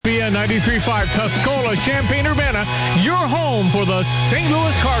and 93.5 Tuscola, Champaign-Urbana, your home for the St.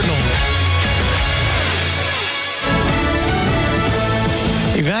 Louis Cardinals.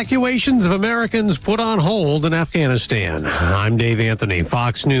 Evacuations of Americans put on hold in Afghanistan. I'm Dave Anthony.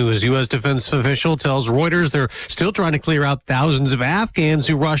 Fox News. U.S. defense official tells Reuters they're still trying to clear out thousands of Afghans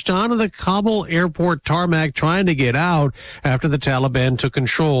who rushed onto the Kabul airport tarmac trying to get out after the Taliban took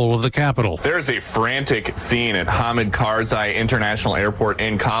control of the capital. There's a frantic scene at Hamid Karzai International Airport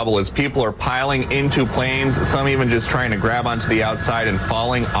in Kabul as people are piling into planes, some even just trying to grab onto the outside and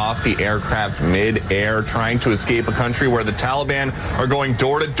falling off the aircraft mid-air, trying to escape a country where the Taliban are going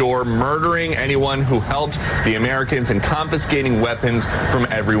door to door, murdering anyone who helped the Americans and confiscating weapons from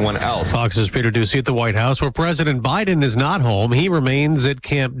everyone else. Fox's Peter Ducey at the White House, where President Biden is not home. He remains at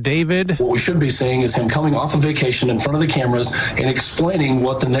Camp David. What we should be seeing is him coming off of vacation in front of the cameras and explaining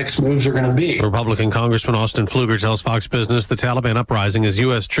what the next moves are going to be. Republican Congressman Austin Pfluger tells Fox Business the Taliban uprising as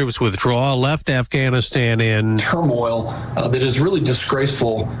U.S. troops withdraw left Afghanistan in turmoil that is really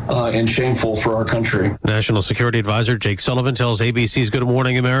disgraceful and shameful for our country. National Security Advisor Jake Sullivan tells ABC's Good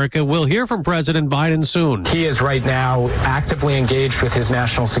Morning America we'll hear from President Biden soon. He is right now actively engaged with his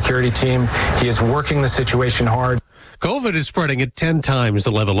national security team. He is working the situation hard. COVID is spreading at 10 times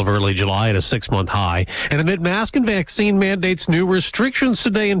the level of early July at a 6-month high. And amid mask and vaccine mandates, new restrictions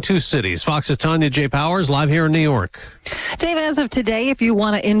today in 2 cities. Fox's Tanya J. Powers live here in New York. Dave, as of today, if you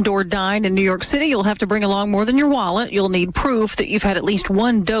want to indoor dine in New York City, you'll have to bring along more than your wallet. You'll need proof that you've had at least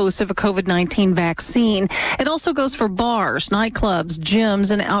 1 dose of a COVID-19 vaccine. It also goes for bars, nightclubs, gyms,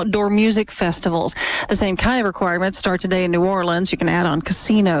 and outdoor music festivals. The same kind of requirements start today in New Orleans. You can add on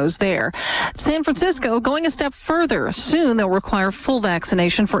casinos there. San Francisco going a step further. Soon they'll require full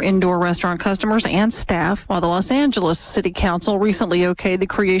vaccination for indoor restaurant customers and staff, while the Los Angeles City Council recently okayed the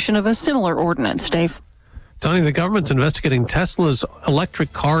creation of a similar ordinance. Dave? Tony, the government's investigating Tesla's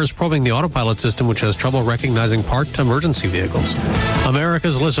electric cars, probing the autopilot system, which has trouble recognizing parked emergency vehicles.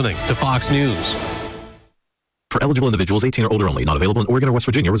 America's listening to Fox News. For eligible individuals 18 or older only. Not available in Oregon or West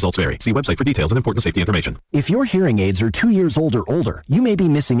Virginia. Results vary. See website for details and important safety information. If your hearing aids are 2 years old or older, you may be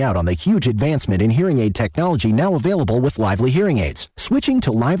missing out on the huge advancement in hearing aid technology now available with Lively Hearing Aids. Switching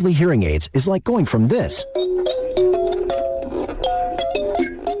to Lively Hearing Aids is like going from this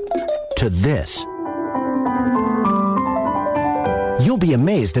to this. You'll be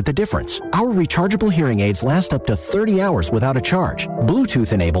amazed at the difference. Our rechargeable hearing aids last up to 30 hours without a charge.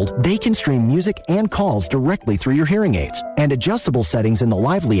 Bluetooth enabled, they can stream music and calls directly through your hearing aids. And adjustable settings in the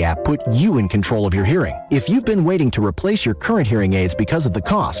Lively app put you in control of your hearing. If you've been waiting to replace your current hearing aids because of the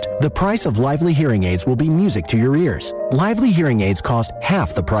cost, the price of Lively Hearing Aids will be music to your ears. Lively Hearing Aids cost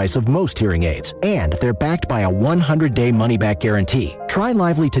half the price of most hearing aids, and they're backed by a 100-day money-back guarantee. Try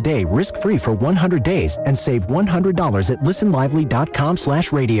Lively today risk-free for 100 days and save $100 at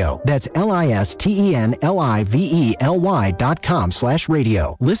listenlively.com/radio. That's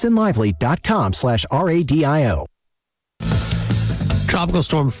listenlively.com/radio. listenlively.com/radio. Tropical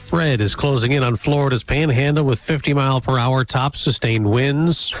storm Fred is closing in on Florida's panhandle with 50-mile-per-hour top sustained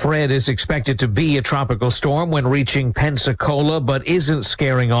winds. Fred is expected to be a tropical storm when reaching Pensacola, but isn't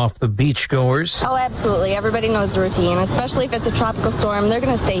scaring off the beachgoers. Oh, absolutely. Everybody knows the routine, especially if it's a tropical storm. They're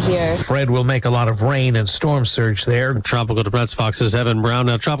going to stay here. Fred will make a lot of rain and storm surge there. Tropical Depression Fox's Evan Brown.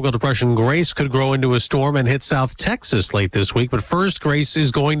 Now, Tropical Depression Grace could grow into a storm and hit South Texas late this week, but first, Grace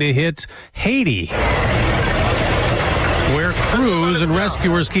is going to hit Haiti, where crews and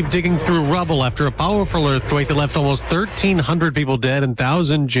rescuers keep digging through rubble after a powerful earthquake that left almost 1,300 people dead and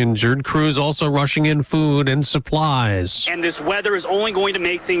thousands injured. Crews also rushing in food and supplies. And this weather is only going to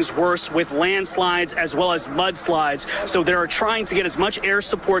make things worse with landslides as well as mudslides. So they are trying to get as much air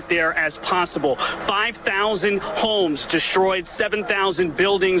support there as possible. 5,000 homes destroyed, 7,000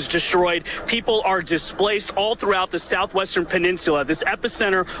 buildings destroyed. People are displaced all throughout the southwestern peninsula. This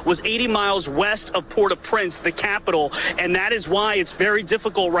epicenter was 80 miles west of Port-au-Prince, the capital. And that is why it's very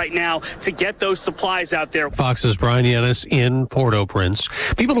difficult right now to get those supplies out there. Fox's Brian Yanis in Port-au-Prince.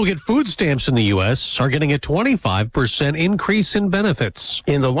 People who get food stamps in the U.S. are getting a 25% increase in benefits.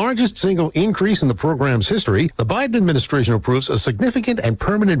 In the largest single increase in the program's history, the Biden administration approves a significant and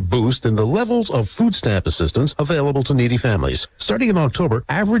permanent boost in the levels of food stamp assistance available to needy families. Starting in October,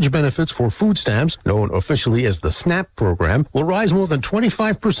 average benefits for food stamps, known officially as the SNAP program, will rise more than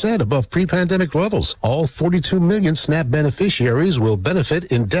 25% above pre-pandemic levels. All 42 million SNAP beneficiaries will benefit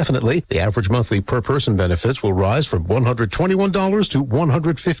indefinitely. The average monthly per-person benefits will rise from $121 to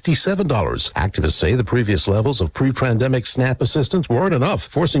 $157. Activists say the previous levels of pre-pandemic SNAP assistance weren't enough,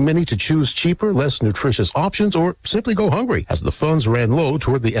 forcing many to choose cheaper, less nutritious options or simply go hungry as the funds ran low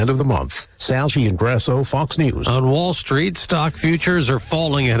toward the end of the month. Sal Giangrasso, Fox News. On Wall Street, stock futures are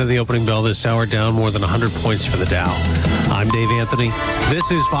falling ahead of the opening bell this hour, down more than 100 points for the Dow. I'm Dave Anthony. This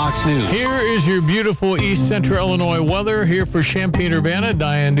is Fox News. Here is your beautiful East Central Illinois weather. Here for Champaign-Urbana,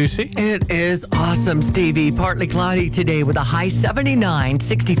 Diane Ducey. It is awesome, Stevie. Partly cloudy today with a high 79,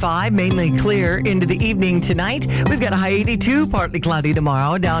 65, mainly clear into the evening tonight. We've got a high 82, partly cloudy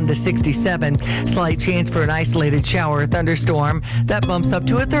tomorrow, down to 67. Slight chance for an isolated shower or thunderstorm. That bumps up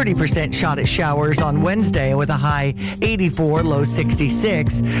to a 30% shot at showers on Wednesday with a high 84, low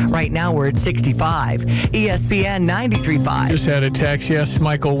 66. Right now we're at 65. ESPN 93.5. Just had a text. Yes,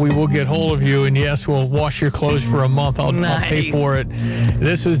 Michael, we will get hold of you, and yes, we'll wash your clothes for a month. I'll pay for it.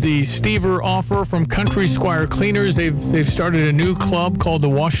 This is the Stever offer from Country Squire Cleaners. They've started a new club called the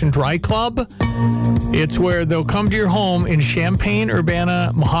Wash and Dry Club. It's where they'll come to your home in Champaign,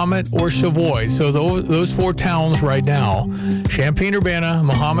 Urbana, Mahomet, or Savoy. So those four towns right now, Champaign, Urbana,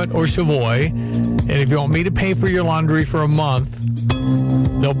 Mahomet, or Savoy. And if you want me to pay for your laundry for a month,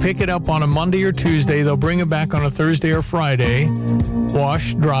 they'll pick it up on a Monday or Tuesday. They'll bring it back on a Thursday or Friday,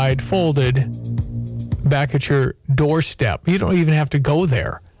 washed, dried, folded, back at your doorstep. You don't even have to go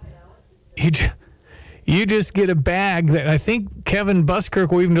there. You just get a bag that I think Kevin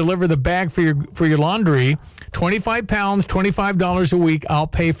Buskirk will even deliver the bag for your laundry. 25 pounds, $25 a week. I'll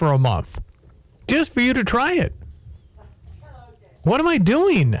pay for a month. Just for you to try it. What am I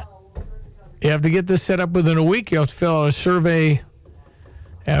doing? You have to get this set up within a week. You have to fill out a survey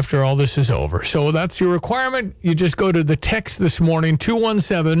after all this is over. So that's your requirement. You just go to the text this morning,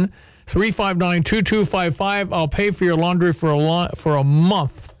 217-359-2255. I'll pay for your laundry for a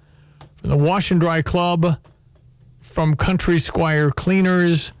month. The Wash and Dry Club from Country Squire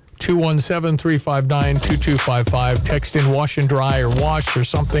Cleaners, 217-359-2255. Text in wash and dry or wash or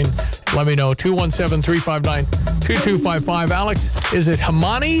something. Let me know. 217-359-2255. Alex, is it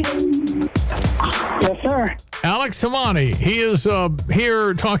Hemani? Yes, sir. Alex Hemani. He is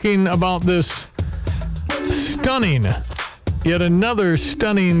here talking about this yet another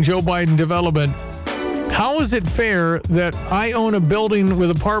stunning Joe Biden development. How is it fair that I own a building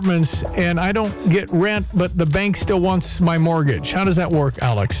with apartments and I don't get rent, but the bank still wants my mortgage? How does that work,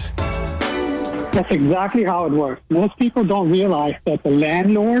 Alex? That's exactly how it works. Most people don't realize that the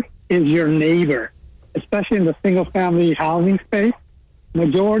landlord is your neighbor, especially in the single-family housing space.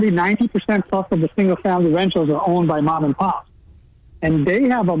 Majority, 90% plus of the single-family rentals are owned by mom and pop. And they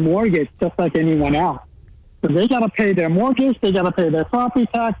have a mortgage just like anyone else. So they got to pay their mortgage, they got to pay their property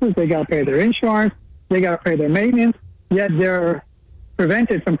taxes, they got to pay their insurance, they got to pay their maintenance, yet they're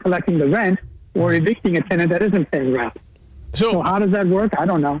prevented from collecting the rent or evicting a tenant that isn't paying rent. So how does that work? I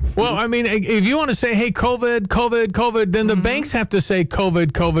don't know. Well, I mean, if you want to say, hey, COVID, then the banks have to say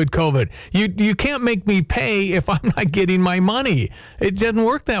COVID. You can't make me pay if I'm not getting my money. It doesn't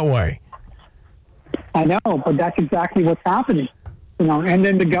work that way. I know, but that's exactly what's happening. And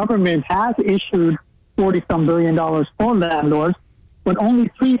then the government has issued $40-some billion for landlords, but only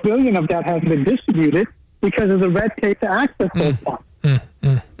 $3 billion of that has been distributed because of the red tape to access those funds.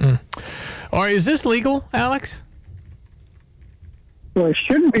 All right, is this legal, Alex? Well, it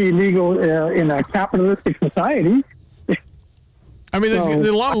shouldn't be legal in a capitalistic society. I mean, there's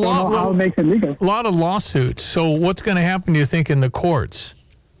a lot of how it makes it legal. A lot of lawsuits. So what's going to happen, do you think, in the courts?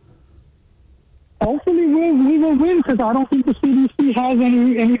 Hopefully we will win, because I don't think the CDC has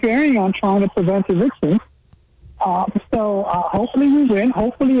any bearing on trying to prevent evictions. So hopefully we win.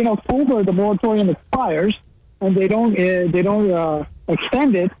 Hopefully in October the moratorium expires and they don't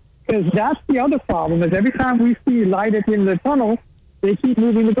extend it, because that's the other problem. Is every time we see light at the end of the tunnel, they keep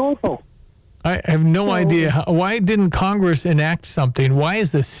moving the goalpost. I have no idea. Why didn't Congress enact something? Why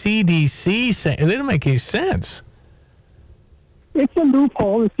is the CDC saying it? Didn't make any sense. It's a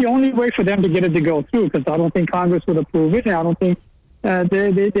loophole. It's the only way for them to get it to go through, because I don't think Congress would approve it, and I don't think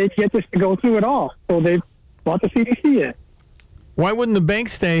they get this to go through at all. So they brought the CDC in. Why wouldn't the bank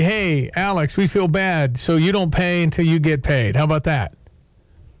say, hey, Alex, we feel bad, so you don't pay until you get paid? How about that?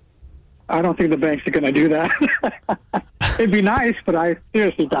 I don't think the banks are going to do that. It'd be nice, but I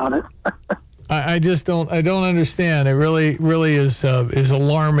seriously doubt it. I just don't understand. It really is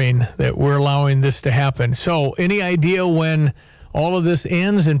alarming that we're allowing this to happen. So any idea when all of this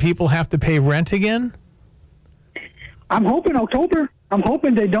ends and people have to pay rent again? I'm hoping October. I'm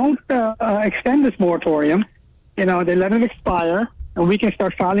hoping they don't extend this moratorium. They let it expire, and we can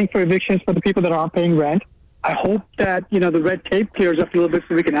start filing for evictions for the people that aren't paying rent. I hope that, the red tape clears up a little bit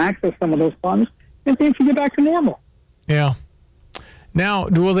so we can access some of those funds and things can get back to normal. Yeah. Now,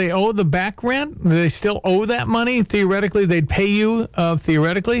 will they owe the back rent? Do they still owe that money? Theoretically, they'd pay you,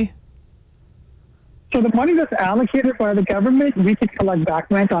 theoretically? So the money that's allocated by the government, we could collect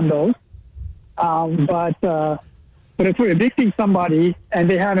back rent on those. But if we're evicting somebody and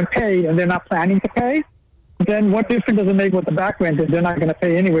they haven't paid and they're not planning to pay, then what difference does it make what the back rent is? They're not going to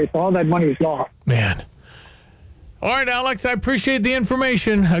pay anyway, so all that money is lost. Man. All right, Alex, I appreciate the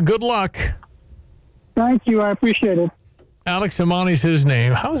information. Good luck. Thank you. I appreciate it. Alex Hemani's his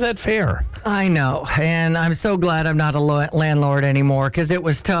name. How is that fair? I know, and I'm so glad I'm not a landlord anymore because it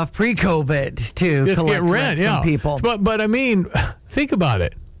was tough pre-COVID to Just collect get rent from people. But I mean, think about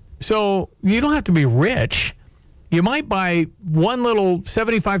it. So you don't have to be rich. You might buy one little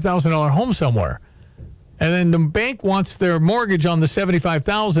 $75,000 home somewhere, and then the bank wants their mortgage on the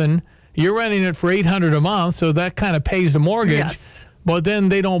 $75,000. You're renting it for $800 a month, so that kind of pays the mortgage. Yes. But then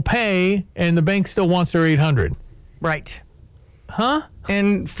they don't pay, and the bank still wants their $800. Right. Huh?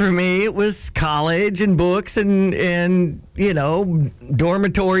 And for me, it was college and books and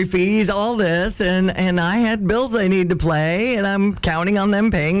dormitory fees, all this. And I had bills I need to pay, and I'm counting on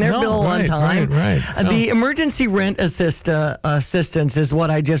them paying their bill on time. Right. The emergency rent assistance is what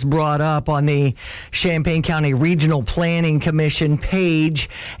I just brought up on the Champaign County Regional Planning Commission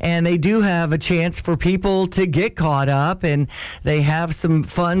page. And they do have a chance for people to get caught up. And they have some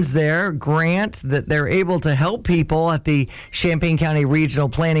funds there, grants that they're able to help people at the Champaign County Regional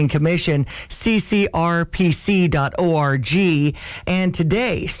Planning Commission, ccrpc.org. And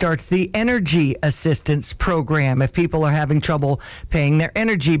today starts the Energy Assistance Program if people are having trouble paying their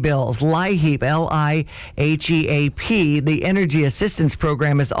energy bills. LIHEAP, LIHEAP. The Energy Assistance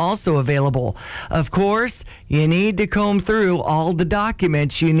Program is also available. Of course, you need to comb through all the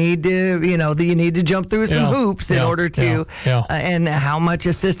documents. You need to, you need to jump through some hoops in order to, and how much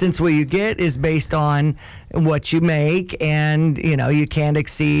assistance will you get is based on what you make, and you can't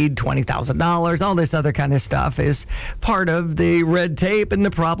exceed $20,000. All this other kind of stuff is part of the red tape and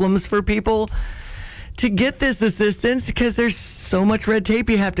the problems for people to get this assistance because there's so much red tape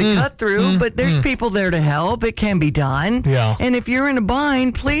you have to cut through, but there's people there to help. It can be done. Yeah. And if you're in a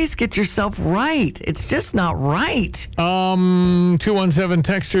bind, please get yourself right. It's just not right. 217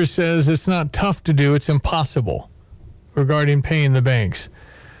 texter says it's not tough to do, it's impossible regarding paying the banks.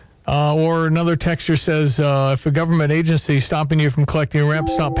 Or another texter says, if a government agency is stopping you from collecting rent,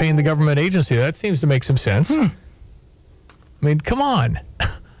 stop paying the government agency. That seems to make some sense. I mean, come on.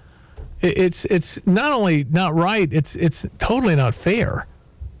 It's not only not right, it's totally not fair.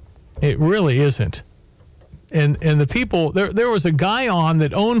 It really isn't. And the people, there was a guy on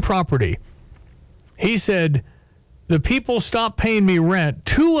that owned property. He said, the people stopped paying me rent.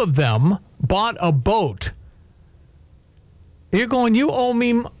 2 of them bought a boat. You're going, you owe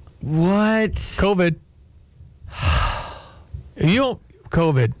me... What? COVID.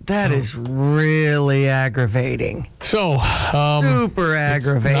 COVID. That is really aggravating. So, super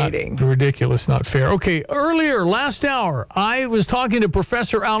aggravating. Not ridiculous, not fair. Okay, earlier, last hour, I was talking to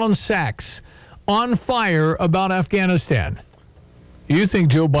Professor Alan Sachs on fire about Afghanistan. You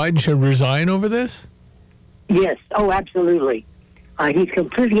think Joe Biden should resign over this? Yes. Oh, absolutely. He's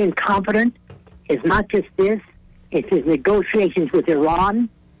completely incompetent. It's not just this. It's his negotiations with Iran.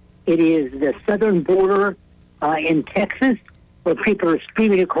 It is the southern border in Texas where people are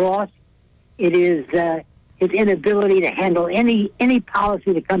streaming across. It is his inability to handle any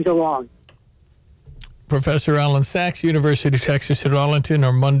policy that comes along. Professor Alan Sachs, University of Texas at Arlington,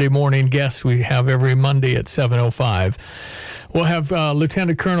 our Monday morning guest we have every Monday at 7:05. We'll have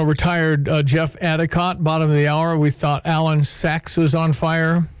Lieutenant Colonel retired Jeff Addicott, bottom of the hour. We thought Alan Sachs was on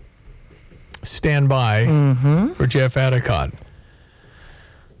fire. Stand by for Jeff Addicott.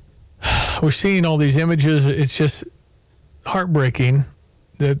 We're seeing all these images. It's just heartbreaking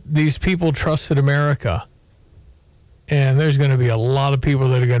that these people trusted America. And there's going to be a lot of people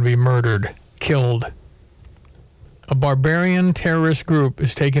that are going to be murdered, killed. A barbarian terrorist group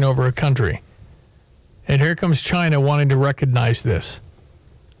is taking over a country. And here comes China wanting to recognize this.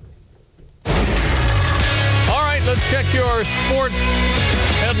 All right, let's check your sports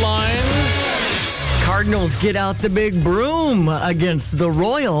headlines. Cardinals get out the big broom against the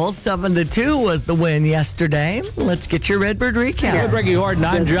Royals. 7-2 was the win yesterday. Let's get your Redbird recap. Good, Ricky Horton.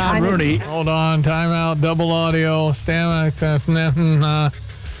 I'm John Rooney. Hold on. Timeout. Double audio.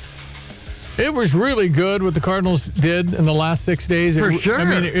 It was really good what the Cardinals did in the last 6 days. For sure. I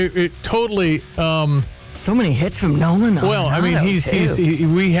mean, it totally So many hits from Nolan. Well, I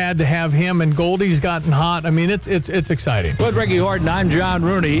mean, we had to have him, and Goldie's gotten hot. I mean, it's exciting. With Ricky Horton, I'm John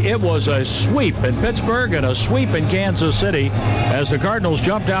Rooney. It was a sweep in Pittsburgh and a sweep in Kansas City as the Cardinals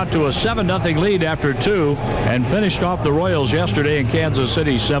jumped out to a 7-0 lead after 2 and finished off the Royals yesterday in Kansas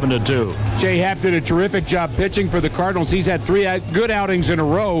City 7-2. Jay Happ did a terrific job pitching for the Cardinals. He's had 3 good outings in a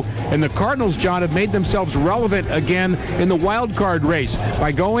row, and the Cardinals, John, have made themselves relevant again in the wild card race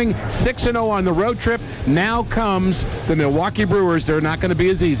by going 6-0 on the road trip. Now comes the Milwaukee Brewers. They're not going to be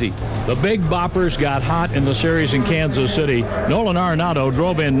as easy. The Big Boppers got hot in the series in Kansas City. Nolan Arenado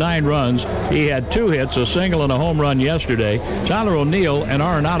drove in 9 runs. He had 2 hits, a single and a home run yesterday. Tyler O'Neill and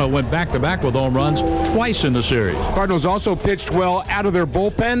Arenado went back-to-back with home runs twice in the series. Cardinals also pitched well out of their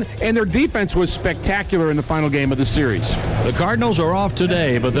bullpen, and their defense was spectacular in the final game of the series. The Cardinals are off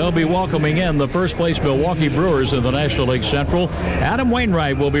today, but they'll be welcoming in the first-place Milwaukee Brewers in the National League Central. Adam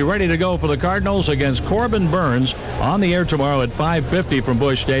Wainwright will be ready to go for the Cardinals against Corbin Burns on the air tomorrow at 5:50 from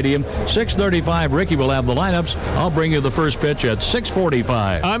Busch Stadium. 6:35, Ricky will have the lineups. I'll bring you the first pitch at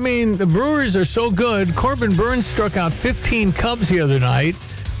 6:45. I mean, the Brewers are so good. Corbin Burns struck out 15 Cubs the other night.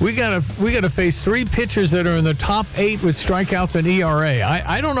 We gotta face 3 pitchers that are in the top 8 with strikeouts and ERA.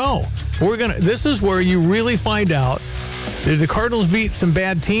 I don't know. This is where you really find out, did the Cardinals beat some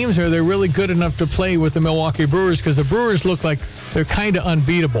bad teams, or are they really good enough to play with the Milwaukee Brewers? Because the Brewers look like they're kind of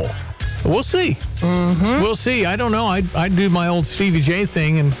unbeatable. We'll see. Mm-hmm. We'll see. I don't know. I'd do my old Stevie J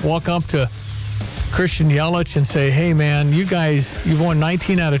thing and walk up to Christian Yelich and say, hey, man, you guys, you've won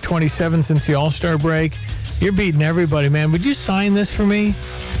 19 out of 27 since the All-Star break. You're beating everybody, man. Would you sign this for me?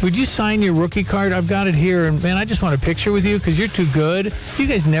 Would you sign your rookie card? I've got it here. And, man, I just want a picture with you because you're too good. You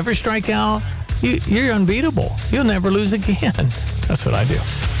guys never strike out. You're unbeatable. You'll never lose again. That's what I do.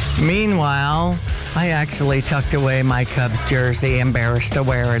 Meanwhile, I actually tucked away my Cubs jersey, embarrassed to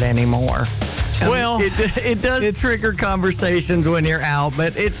wear it anymore. Well, it does trigger conversations when you're out,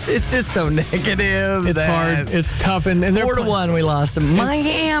 but it's just so negative. It's hard. It's tough. And they're 4-1 we lost to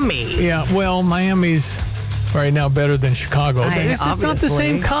Miami. Yeah, well, Miami's right now better than Chicago. It's not the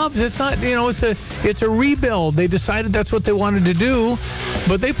same Cubs. It's not, it's a rebuild. They decided that's what they wanted to do,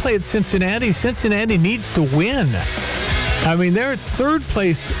 but they play at Cincinnati. Cincinnati needs to win. I mean, they're at 3rd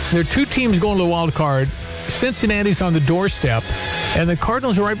place. There are 2 teams going to the wild card. Cincinnati's on the doorstep, and the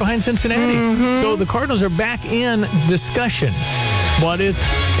Cardinals are right behind Cincinnati. Mm-hmm. So the Cardinals are back in discussion. But it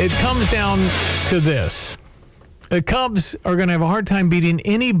comes down to this. The Cubs are going to have a hard time beating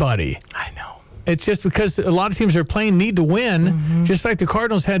anybody. I know. It's just because a lot of teams they're playing need to win, mm-hmm. just like the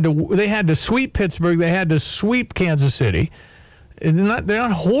Cardinals had to sweep Pittsburgh. They had to sweep Kansas City. They're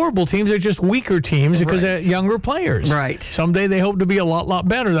not horrible teams. They're just weaker teams because they're younger players. Right. Someday they hope to be a lot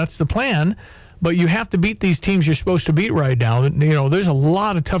better. That's the plan. But you have to beat these teams you're supposed to beat right now. There's a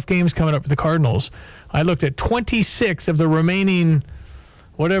lot of tough games coming up for the Cardinals. I looked at 26 of the remaining,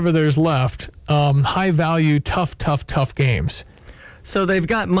 whatever there's left, high-value, tough games. So they've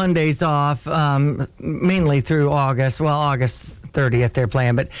got Mondays off, mainly through August. Well, August 30th they're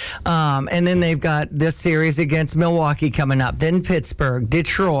playing, but and then they've got this series against Milwaukee coming up. Then Pittsburgh,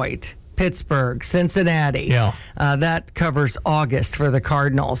 Detroit, Pittsburgh, Cincinnati. Yeah. That covers August for the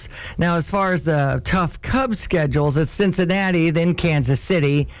Cardinals. Now, as far as the tough Cubs schedules, it's Cincinnati, then Kansas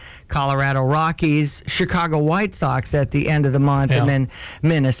City, Colorado Rockies, Chicago White Sox at the end of the month, and then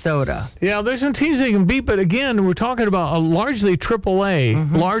Minnesota. Yeah, there's some teams they can beat, but again, we're talking about a largely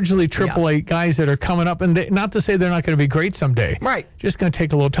AAA, guys that are coming up, and not to say they're not going to be great someday. Right. Just going to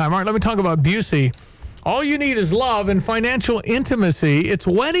take a little time. All right, let me talk about Ducey. All you need is love and financial intimacy. It's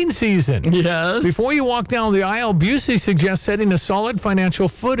wedding season. Yes. Before you walk down the aisle, Ducey suggests setting a solid financial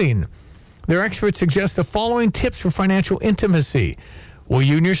footing. Their experts suggest the following tips for financial intimacy. Will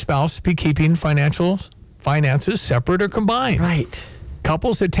you and your spouse be keeping finances separate or combined? Right.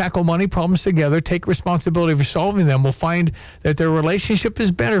 Couples that tackle money problems together, take responsibility for solving them, will find that their relationship is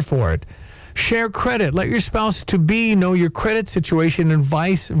better for it. Share credit. Let your spouse-to-be know your credit situation and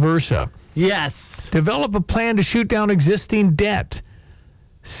vice versa. Yes. Develop a plan to shoot down existing debt.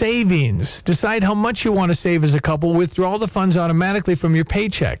 Savings. Decide how much you want to save as a couple. Withdraw the funds automatically from your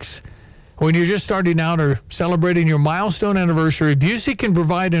paychecks. When you're just starting out or celebrating your milestone anniversary, Ducey can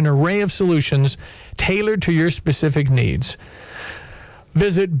provide an array of solutions tailored to your specific needs.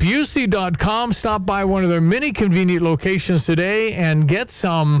 Visit Ducey.com, stop by one of their many convenient locations today, and get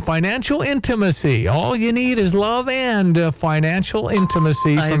some financial intimacy. All you need is love and financial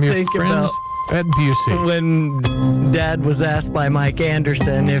intimacy from your friends at Ducey. When Dad was asked by Mike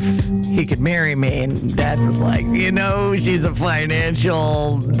Anderson if he could marry me, and Dad was like, she's a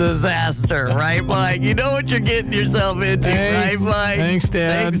financial disaster, right, Mike? You know what you're getting yourself into, right, Mike? Thanks,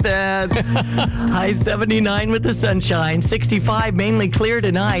 Dad. Thanks, Dad. High 79 with the sunshine. 65 mainly clear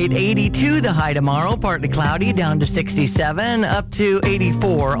tonight. 82 the high tomorrow. Partly cloudy down to 67. Up to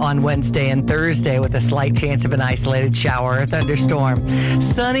 84 on Wednesday and Thursday with a slight chance of an isolated shower or thunderstorm.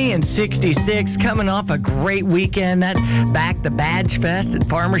 Sunny and 66. Coming off a great weekend. That back the Badge Fest at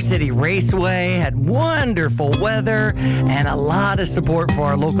Farmer City Raceway. Had wonderful weather and a lot of support for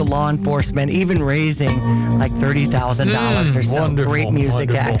our local law enforcement, even raising like $30,000 or so. Wonderful, Great music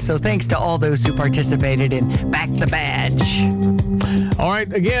wonderful. acts. So thanks to all those who participated in Back the Badge. All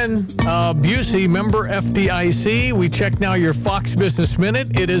right, again, Busey, member FDIC. We check now your Fox Business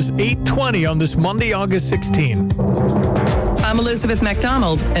Minute. It is 8:20 on this Monday, August 16. I'm Elizabeth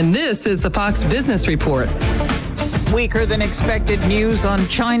McDonald, and this is the Fox Business Report. Weaker than expected news on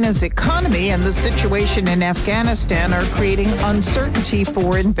China's economy and the situation in Afghanistan are creating uncertainty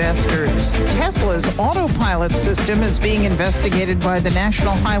for investors. Tesla's autopilot system is being investigated by the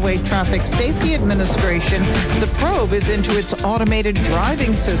National Highway Traffic Safety Administration. The probe is into its automated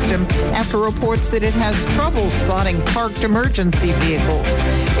driving system after reports that it has trouble spotting parked emergency vehicles.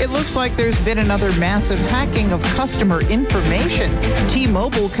 It looks like there's been another massive hacking of customer information.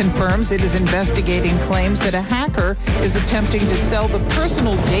 T-Mobile confirms it is investigating claims that a hacker is attempting to sell the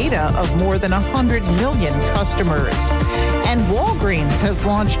personal data of more than 100 million customers. And Walgreens has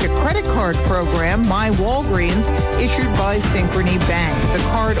launched a credit card program, My Walgreens, issued by Synchrony Bank. The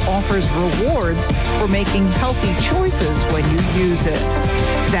card offers rewards for making healthy choices when you use it.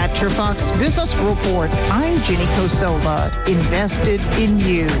 That's your Fox Business Report. I'm Ginny Cosola, invested in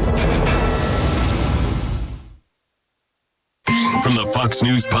you. From the Fox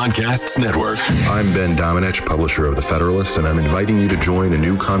News Podcasts Network. I'm Ben Domenech, publisher of The Federalist, and I'm inviting you to join a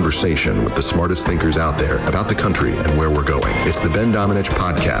new conversation with the smartest thinkers out there about the country and where we're going. It's the Ben Domenech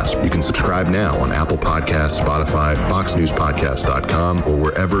Podcast. You can subscribe now on Apple Podcasts, Spotify, FoxNewsPodcast.com, or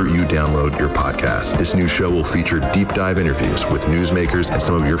wherever you download your podcasts. This new show will feature deep dive interviews with newsmakers and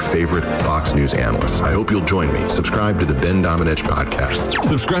some of your favorite Fox News analysts. I hope you'll join me. Subscribe to the Ben Domenech Podcast.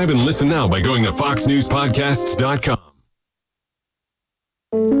 Subscribe and listen now by going to FoxNewsPodcasts.com.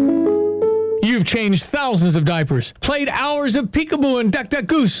 You've changed thousands of diapers, played hours of peekaboo and duck duck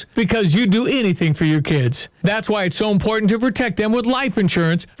goose because you do anything for your kids. That's why it's so important to protect them with life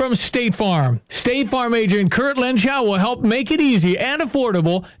insurance from State Farm. State Farm agent Kurt Lenschow will help make it easy and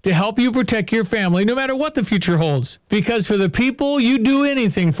affordable to help you protect your family no matter what the future holds. Because for the people you do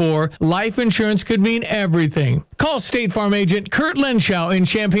anything for, life insurance could mean everything. Call State Farm agent Kurt Lenschow in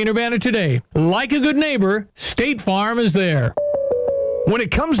Champaign-Urbana today. Like a good neighbor, State Farm is there. When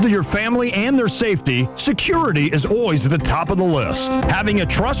it comes to your family and their safety, security is always at the top of the list. Having a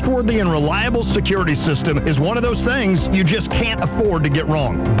trustworthy and reliable security system is one of those things you just can't afford to get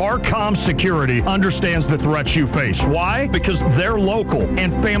wrong. Barcom Security understands the threats you face. Why? Because they're local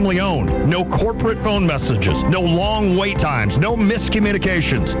and family-owned. No corporate phone messages, no long wait times, no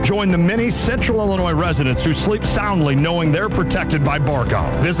miscommunications. Join the many Central Illinois residents who sleep soundly knowing they're protected by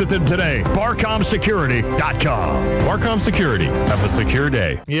Barcom. Visit them today, barcomsecurity.com. Barcom Security. Have a secure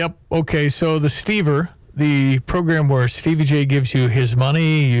day. Yep. Okay, so the Stever, the program where Stevie J gives you his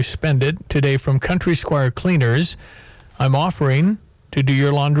money, you spend it, today from Country Squire Cleaners, I'm offering to do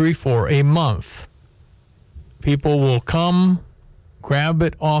your laundry for a month. People will come, grab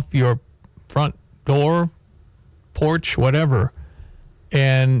it off your front door, porch, whatever,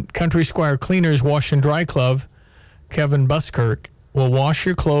 and Country Squire Cleaners Wash and Dry Club, Kevin Buskirk, will wash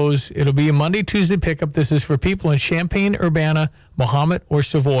your clothes. It'll be a Monday, Tuesday pickup. This is for people in Champaign, Urbana, Mahomet, or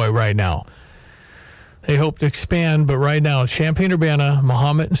Savoy right now. They hope to expand, but right now, Champaign, Urbana,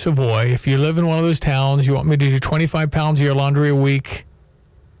 Mahomet, and Savoy. If you live in one of those towns, you want me to do 25 pounds of your laundry a week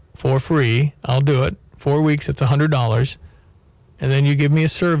for free, I'll do it. 4 weeks, it's $100. And then you give me a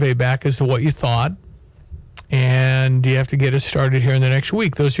survey back as to what you thought, and you have to get it started here in the next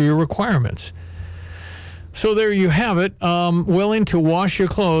week. Those are your requirements. So there you have it. Willing to wash your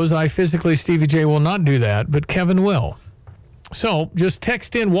clothes. I physically, Stevie J, will not do that, but Kevin will. So just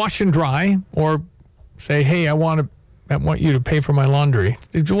text in wash and dry, or say, hey, I want you to pay for my laundry.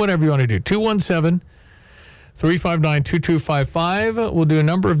 Whatever you want to do. 217-359-2255. We'll do a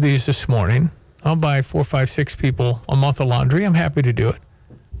number of these this morning. I'll buy 4, 5, 6 people a month of laundry. I'm happy to do it.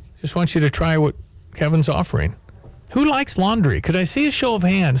 Just want you to try what Kevin's offering. Who likes laundry? Could I see a show of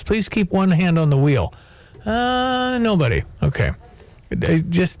hands? Please keep one hand on the wheel. Nobody. Okay. I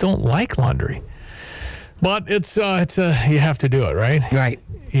just don't like laundry. But it's you have to do it, right? Right.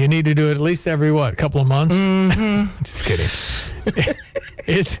 You need to do it at least every, couple of months? Mm-hmm. Just kidding.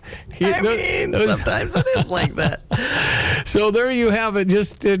 Sometimes it is like that. So there you have it.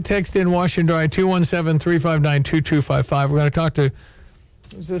 Just text in Washington Dry 217-359-2255. We're going to talk to,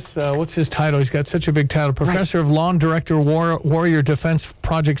 what's his title? He's got such a big title. Professor of Law and Director, Warrior Defense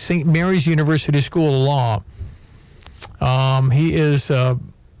Project, St. Mary's University School of Law. He is a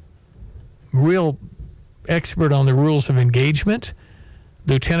real expert on the rules of engagement.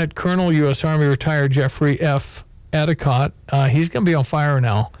 Lieutenant Colonel, U.S. Army retired Jeffrey F. Addicott. He's going to be on fire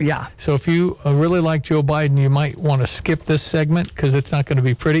now. Yeah. So if you really like Joe Biden, you might want to skip this segment because it's not going to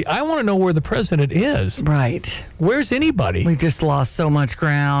be pretty. I want to know where the president is. Right. Where's anybody? We just lost so much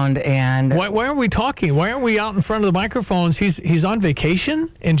ground. And why aren't we talking? Why aren't we out in front of the microphones? He's on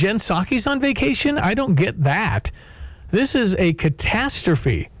vacation and Jen Psaki's on vacation? I don't get that. This is a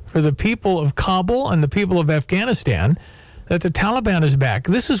catastrophe for the people of Kabul and the people of Afghanistan that the Taliban is back.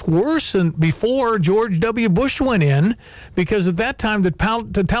 This is worse than before George W. Bush went in, because at that time the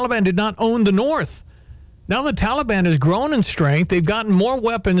Taliban did not own the North. Now the Taliban has grown in strength. They've gotten more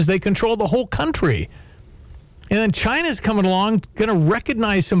weapons. They control the whole country. And then China's coming along, going to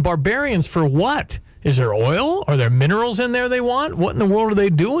recognize some barbarians for what? Is there oil? Are there minerals in there they want? What in the world are they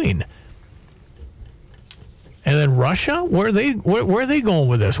doing? And then Russia, where are they going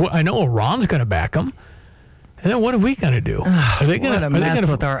with this? Well, I know Iran's going to back them. And then what are we going to do? Are they going to mess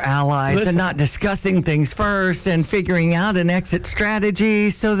with our allies and not discussing things first and figuring out an exit strategy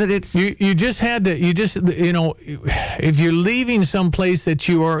so that it's... You just had to, if you're leaving some place that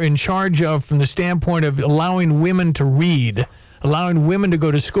you are in charge of from the standpoint of allowing women to read, allowing women to go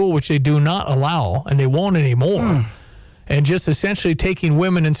to school, which they do not allow, and they won't anymore, and just essentially taking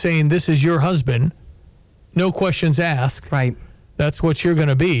women and saying, this is your husband, no questions asked. Right. That's what you're going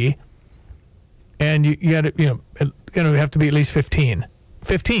to be. And you got to, going to have to be at least 15.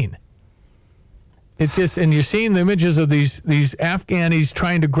 15. It's just, and you're seeing the images of these Afghanis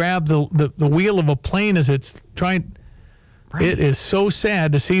trying to grab the wheel of a plane as it's trying. Right. It is so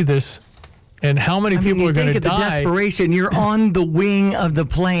sad to see this, and how many people are going to die. The desperation. You're on the wing of the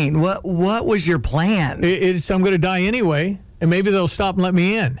plane. What was your plan? I'm going to die anyway, and maybe they'll stop and let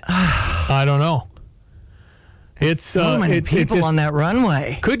me in. I don't know. It's so many people on that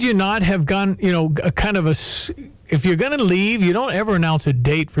runway. Could you not have gone, if you're going to leave, you don't ever announce a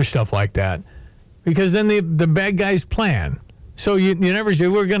date for stuff like that, because then the bad guys plan. So you never say,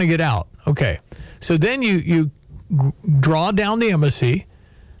 we're going to get out. Okay. So then you draw down the embassy,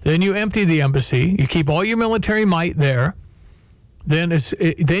 then you empty the embassy, you keep all your military might there. Then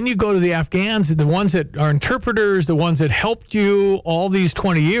you go to the Afghans, the ones that are interpreters, the ones that helped you all these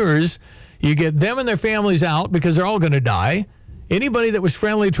 20 years. You get them and their families out because they're all going to die. Anybody that was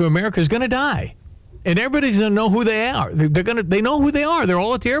friendly to America is going to die. And everybody's going to know who they are. They know who they are. They're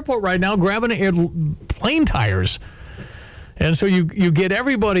all at the airport right now grabbing plane tires. And so you get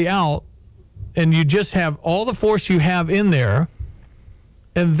everybody out, and you just have all the force you have in there.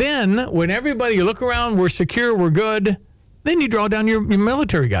 And then when you look around, we're secure, we're good, then you draw down your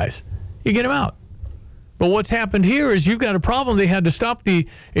military guys. You get them out. But what's happened here is you've got a problem. They had to stop the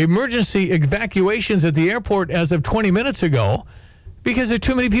emergency evacuations at the airport as of 20 minutes ago because there are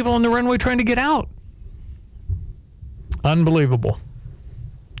too many people on the runway trying to get out. Unbelievable.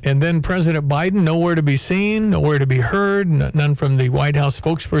 And then President Biden, nowhere to be seen, nowhere to be heard, none from the White House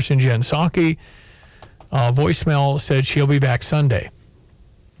spokesperson, Jen Psaki. Voicemail said she'll be back Sunday.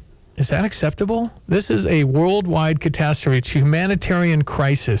 Is that acceptable? This is a worldwide catastrophe. It's a humanitarian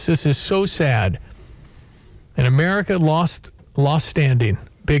crisis. This is so sad. And America lost standing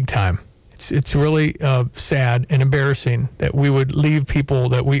big time. It's really sad and embarrassing that we would leave people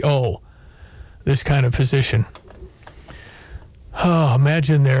that we owe this kind of position. Oh,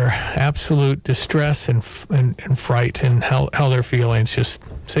 imagine their absolute distress and fright and how they're feeling. Just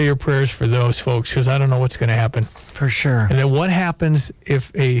say your prayers for those folks, because I don't know what's going to happen. For sure. And then what happens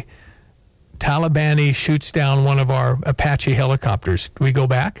if a Talibani shoots down one of our Apache helicopters? Do we go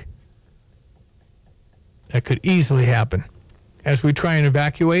back? That could easily happen as we try and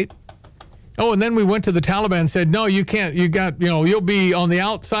evacuate. Oh, and then we went to the Taliban and said, no, you can't. You'll be on the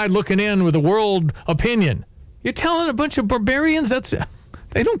outside looking in with a world opinion. You're telling a bunch of barbarians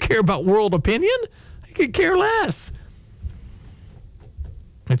they don't care about world opinion? They could care less.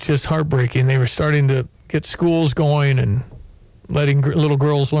 It's just heartbreaking. They were starting to get schools going and letting little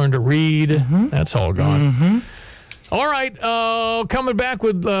girls learn to read. Mm-hmm. That's all gone. Mm-hmm. All right, coming back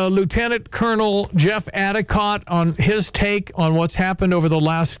with Lieutenant Colonel Jeff Addicott on his take on what's happened over the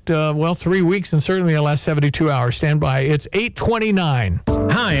last, 3 weeks and certainly the last 72 hours. Stand by. It's 8:29.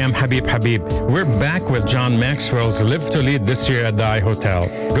 Hi, I'm Habib. We're back with John Maxwell's Live to Lead this year at the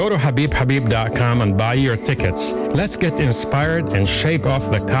iHotel. Go to habibhabib.com and buy your tickets. Let's get inspired and shake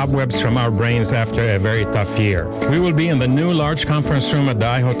off the cobwebs from our brains after a very tough year. We will be in the new large conference room at the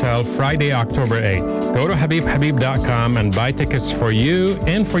iHotel Friday, October 8th. Go to habibhabib.com and buy tickets for you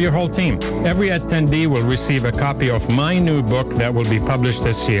and for your whole team. Every attendee will receive a copy of my new book that will be published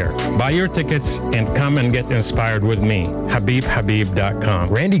this year. Buy your tickets and come and get inspired with me. habibhabib.com.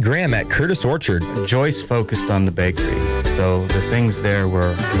 Randy Graham at Curtis Orchard. Joyce focused on the bakery, so the things there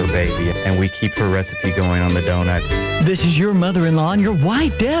were her baby, and we keep her recipe going on the donuts. This is your mother-in-law, and your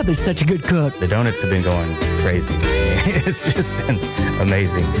wife, Deb, is such a good cook. The donuts have been going crazy. It's just been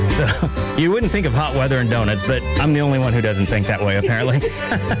amazing. So you wouldn't think of hot weather and donuts, but I'm the only one who doesn't think that way, apparently.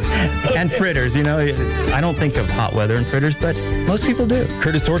 And fritters, you know, I don't think of hot weather and fritters, but most people do.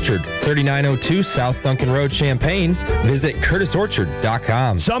 Curtis Orchard, 3902 South Duncan Road, Champaign. Visit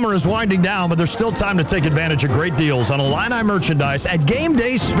curtisorchard.com. Summer is winding down, but there's still time to take advantage of great deals on Illini merchandise at Game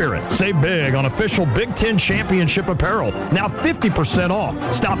Day Spirit. Save big on official Big Ten Championship apparel, now 50%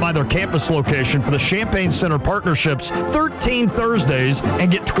 off. Stop by their campus location for the Champaign Center Partnerships 13 Thursdays and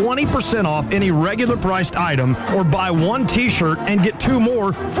get 20% off any regular priced item, or buy one t-shirt and get 2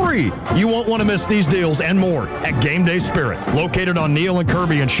 more free. You won't want to miss these deals and more at Game Day Spirit, located on Neal and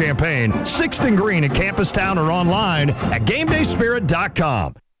Kirby in Champaign, 6th and Green in Campus Town, or online at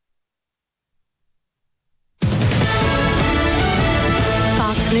GameDaySpirit.com.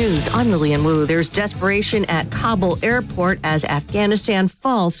 Fox News, I'm Lillian Wu. There's desperation at Kabul airport as Afghanistan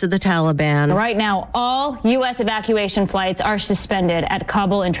falls to the Taliban. Right now, all U.S. evacuation flights are suspended at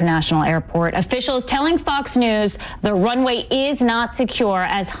Kabul International Airport. Officials telling Fox News the runway is not secure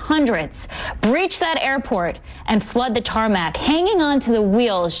as hundreds breach that airport and flood the tarmac, hanging onto the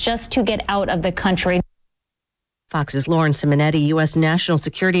wheels just to get out of the country. Fox's Lauren Simonetti, U.S. National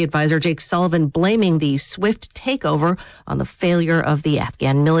Security Advisor Jake Sullivan blaming the swift takeover on the failure of the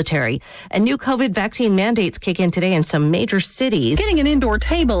Afghan military. And new COVID vaccine mandates kick in today in some major cities. Getting an indoor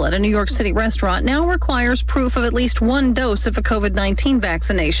table at a New York City restaurant now requires proof of at least 1 dose of a COVID-19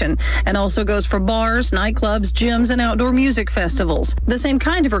 vaccination, and also goes for bars, nightclubs, gyms, and outdoor music festivals. The same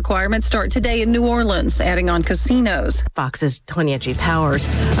kind of requirements start today in New Orleans, adding on casinos. Fox's Tonya G. Powers.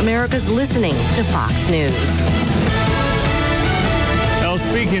 America's listening to Fox News. Well,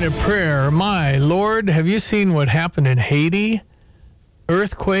 speaking of prayer, my Lord, have you seen what happened in Haiti?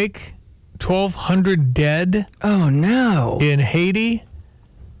 Earthquake, 1,200 dead. Oh, no. In Haiti?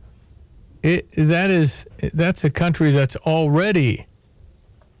 That's a country that's already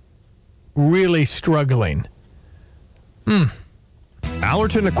really struggling.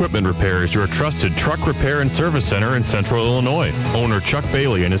 Allerton Equipment Repair is your trusted truck repair and service center in Central Illinois. Owner Chuck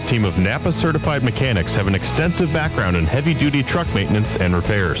Bailey and his team of Napa-certified mechanics have an extensive background in heavy-duty truck maintenance and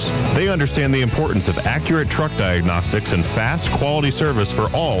repairs. They understand the importance of accurate truck diagnostics and fast, quality service for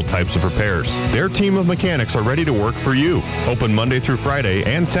all types of repairs. Their team of mechanics are ready to work for you. Open Monday through Friday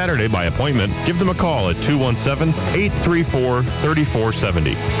and Saturday by appointment. Give them a call at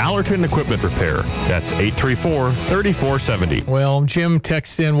 217-834-3470. Allerton Equipment Repair. That's 834-3470. Well, Jim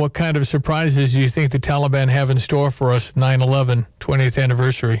texted in, what kind of surprises do you think the Taliban have in store for us 9/11, 20th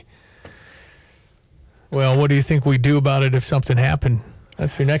anniversary? Well, what do you think we do about it if something happened?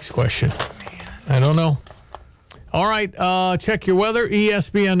 That's your next question. I don't know. All right, check your weather.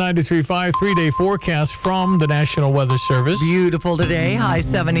 ESPN 93.5, 3-day forecast from the National Weather Service. Beautiful today, high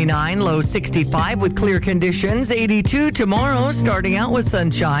 79, low 65 with clear conditions. 82 tomorrow, starting out with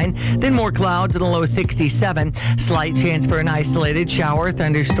sunshine, then more clouds and a low 67. Slight chance for an isolated shower,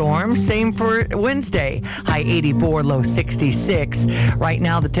 thunderstorm. Same for Wednesday, high 84, low 66. Right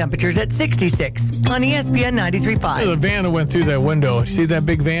now, the temperature's at 66 on ESPN 93.5. The van that went through that window, see that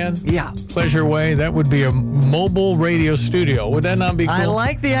big van? Yeah. Pleasure Way, that would be a mobile radio studio. Would that not be cool? I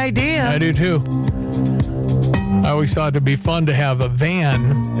like the idea. I do too. I always thought it'd be fun to have a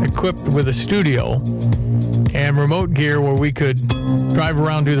van equipped with a studio and remote gear where we could drive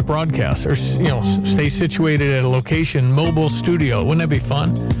around, do the broadcast, or stay situated at a location, mobile studio. Wouldn't that be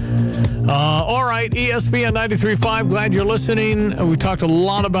fun? All right, ESPN 93.5, glad you're listening. We talked a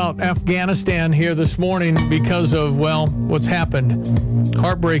lot about Afghanistan here this morning because of, well, what's happened.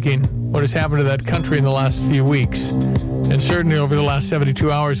 Heartbreaking what has happened to that country in the last few weeks. And certainly over the last 72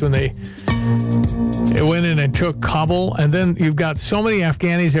 hours when they went in and took Kabul. And then you've got so many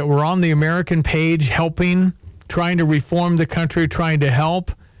Afghanis that were on the American page helping, trying to reform the country, trying to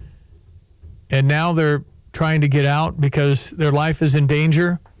help. And now they're trying to get out because their life is in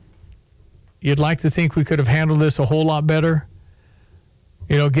danger. You'd like to think we could have handled this a whole lot better.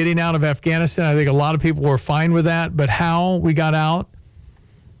 Getting out of Afghanistan, I think a lot of people were fine with that. But how we got out,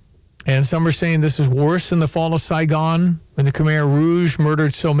 And some are saying this is worse than the fall of Saigon when the Khmer Rouge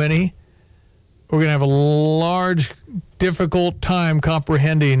murdered so many. We're going to have a large, difficult time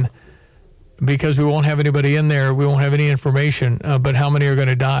comprehending, because we won't have anybody in there. We won't have any information, but how many are going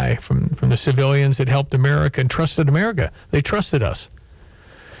to die from the civilians that helped America and trusted America. They trusted us.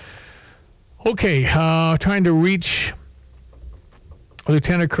 Okay, trying to reach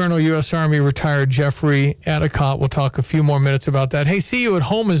Lieutenant Colonel, U.S. Army retired Jeffrey Addicott. We'll talk a few more minutes about that. Hey, See You at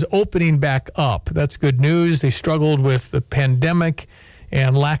Home is opening back up. That's good news. They struggled with the pandemic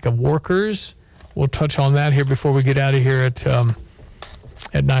and lack of workers. We'll touch on that here before we get out of here at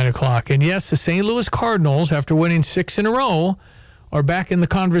 9 o'clock. And yes, the St. Louis Cardinals, after winning 6 in a row, are back in the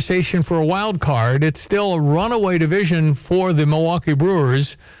conversation for a wild card. It's still a runaway division for the Milwaukee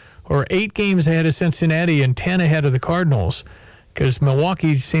Brewers, who are 8 games ahead of Cincinnati and 10 ahead of the Cardinals, because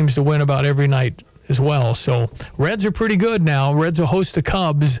Milwaukee seems to win about every night as well. So Reds are pretty good now. Reds will host the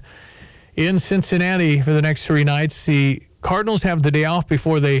Cubs in Cincinnati for the next 3 nights. The Cardinals have the day off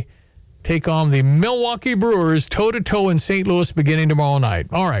before they take on the Milwaukee Brewers toe-to-toe in St. Louis beginning tomorrow night.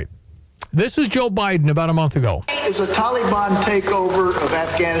 All right. This was Joe Biden about a month ago. Is a Taliban takeover of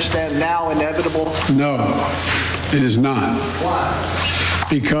Afghanistan now inevitable? No, it is not. Why?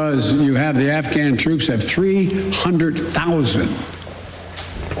 Because you have the Afghan troops have 300,000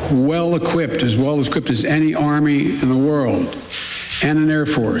 well-equipped as any army in the world, and an Air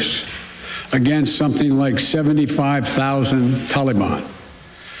Force, against something like 75,000 Taliban.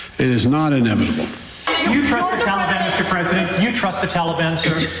 It is not inevitable. You trust the Taliban, Mr. President? You trust the Taliban,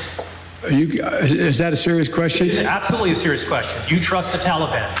 sir? Is that a serious question? It's absolutely a serious question. You trust the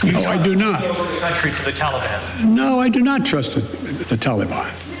Taliban? No, I do not. Over the country to the Taliban? No, I do not trust the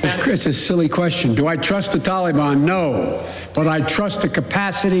Taliban. It's a silly question. Do I trust the Taliban? No. But I trust the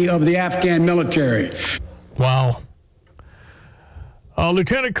capacity of the Afghan military. Wow.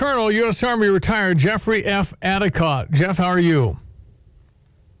 Lieutenant Colonel, U.S. Army retired Jeffrey F. Addicott. Jeff, how are you?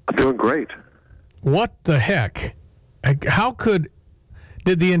 I'm doing great. What the heck?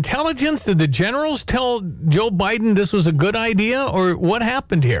 Did the intelligence, did the generals tell Joe Biden this was a good idea, or what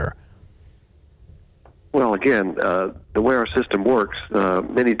happened here? Well, again, the way our system works,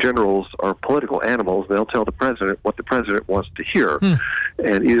 many generals are political animals. They'll tell the president what the president wants to hear.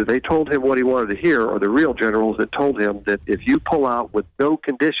 And either they told him what he wanted to hear, or the real generals that told him that if you pull out with no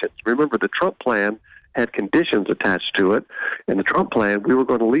conditions, remember the Trump plan had conditions attached to it. In the Trump plan, we were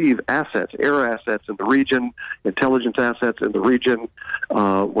going to leave assets, air assets in the region, intelligence assets in the region.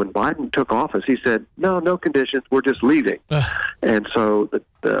 When Biden took office, he said, no conditions, we're just leaving. And so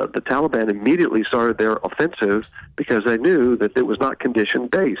the Taliban immediately started their offensive because they knew that it was not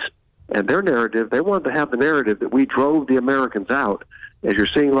condition-based. And their narrative, they wanted to have the narrative that we drove the Americans out. As you're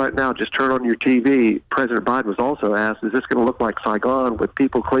seeing right now, just turn on your TV. President Biden was also asked, is this going to look like Saigon with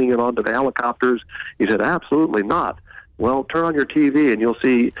people clinging onto the helicopters? He said, absolutely not. Well, turn on your TV and you'll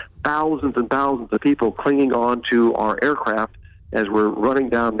see thousands and thousands of people clinging on to our aircraft as we're running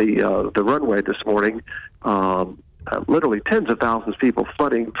down the runway this morning. Literally tens of thousands of people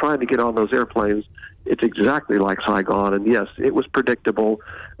flooding, trying to get on those airplanes. It's exactly like Saigon. And yes, it was predictable.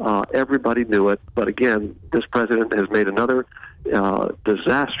 Everybody knew it. But again, this president has made another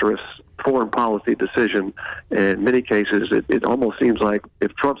disastrous foreign policy decision. In many cases, it almost seems like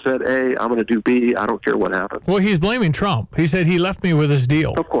if Trump said A, I'm going to do B, I don't care what happens. Well, he's blaming Trump. He said he left me with his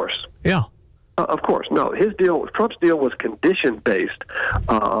deal. Of course. Yeah. Of course. No, Trump's deal was condition-based.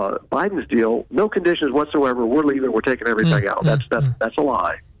 Biden's deal, no conditions whatsoever. We're leaving. We're taking everything out. That's a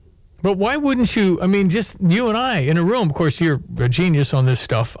lie. But why wouldn't you, just you and I in a room, of course, you're a genius on this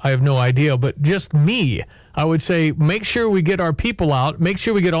stuff. I have no idea, but just me, I would say, make sure we get our people out. Make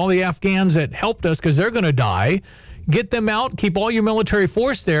sure we get all the Afghans that helped us because they're going to die. Get them out. Keep all your military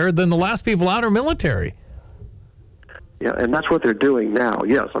force there. Then the last people out are military. Yeah, and that's what they're doing now.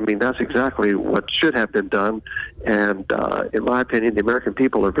 Yes, that's exactly what should have been done. And in my opinion, the American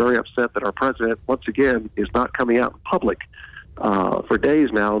people are very upset that our president, once again, is not coming out in public. For days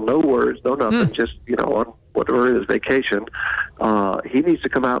now, no words, no nothing, just, on whatever it is, vacation. He needs to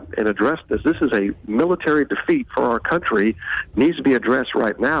come out and address this. This is a military defeat for our country, needs to be addressed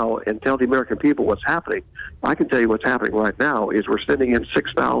right now and tell the American people what's happening. I can tell you what's happening right now is we're sending in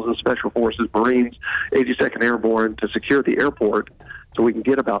 6,000 Special Forces, Marines, 82nd Airborne to secure the airport so we can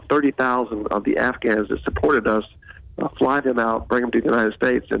get about 30,000 of the Afghans that supported us, fly them out, bring them to the United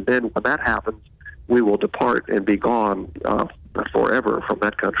States, and then when that happens, we will depart and be gone forever from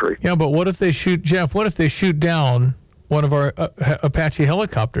that country. Yeah, but what if they shoot, Jeff, what if they shoot down one of our Apache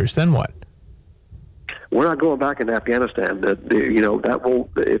helicopters? Then what? We're not going back into Afghanistan. That will,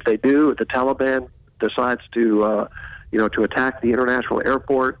 if they do, if the Taliban decides to, to attack the international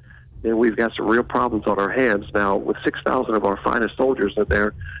airport, then we've got some real problems on our hands. Now, with 6,000 of our finest soldiers in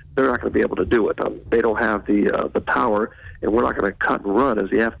there, they're not going to be able to do it. They don't have the power, and we're not going to cut and run as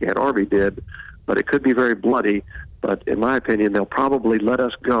the Afghan army did, but it could be very bloody. But in my opinion, they'll probably let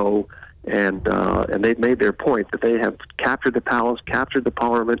us go, and they've made their point that they have captured the palace, captured the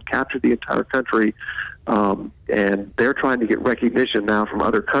parliament, captured the entire country, and they're trying to get recognition now from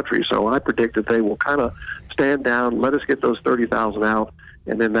other countries. So I predict that they will kind of stand down, let us get those 30,000 out,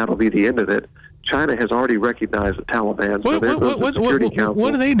 and then that'll be the end of it. China has already recognized the Taliban.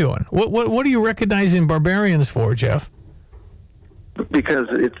 What are they doing? What are you recognizing barbarians for, Jeff? Because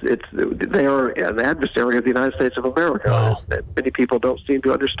they are an adversary of the United States of America. Wow. And many people don't seem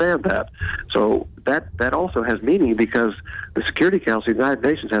to understand that. So that also has meaning, because the Security Council of the United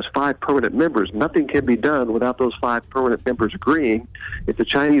Nations has 5 permanent members. Nothing can be done without those 5 permanent members agreeing. If the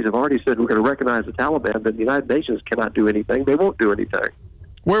Chinese have already said we're going to recognize the Taliban, then the United Nations cannot do anything. They won't do anything.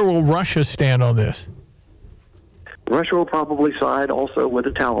 Where will Russia stand on this? Russia will probably side also with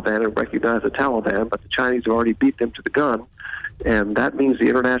the Taliban and recognize the Taliban, but the Chinese have already beat them to the gun. And that means the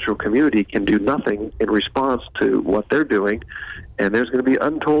international community can do nothing in response to what they're doing. And there's going to be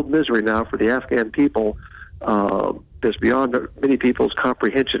untold misery now for the Afghan people. That's beyond many people's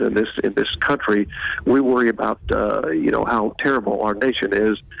comprehension in this country. We worry about how terrible our nation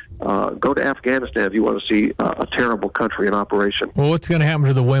is. Go to Afghanistan if you want to see a terrible country in operation. Well, what's going to happen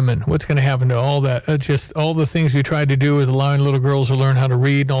to the women? What's going to happen to all that? It's just all the things we tried to do with allowing little girls to learn how to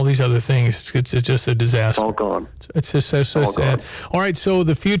read and all these other things. It's just a disaster. All gone. It's just so sad. Gone. All right, so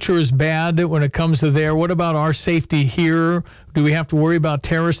the future is bad when it comes to there. What about our safety here? Do we have to worry about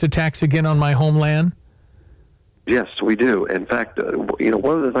terrorist attacks again on my homeland? Yes, we do. In fact,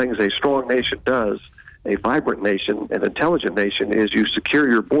 one of the things a strong nation does, a vibrant nation, an intelligent nation, is you secure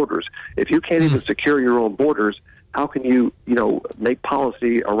your borders. If you can't even secure your own borders, how can you, make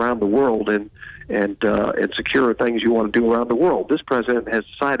policy around the world and secure things you want to do around the world? This president has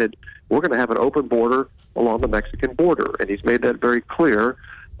decided we're going to have an open border along the Mexican border, and he's made that very clear.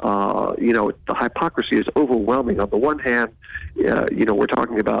 The hypocrisy is overwhelming. On the one hand, we're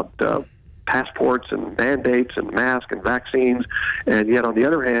talking about passports and mandates and masks and vaccines, and yet on the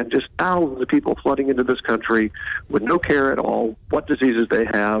other hand, just thousands of people flooding into this country with no care at all what diseases they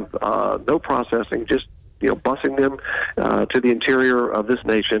have, no processing, just busing them to the interior of this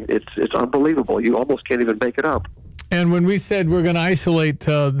nation. It's unbelievable. You almost can't even make it up. And when we said we're going to isolate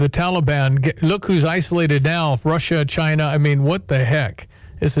the Taliban, look who's isolated now: Russia, China. I mean, what the heck?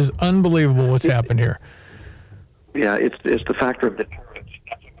 This is unbelievable what's happened here. Yeah, it's the factor of the.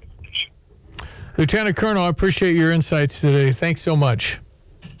 Lieutenant Colonel, I appreciate your insights today. Thanks so much.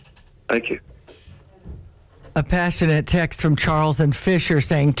 Thank you. A passionate text from Charles and Fisher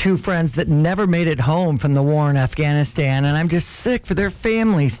saying 2 friends that never made it home from the war in Afghanistan, and I'm just sick for their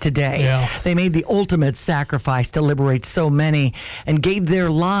families today. Yeah. They made the ultimate sacrifice to liberate so many and gave their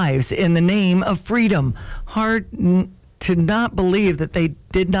lives in the name of freedom. Hard to not believe that they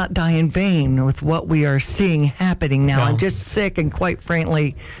did not die in vain with what we are seeing happening now. I'm just sick and quite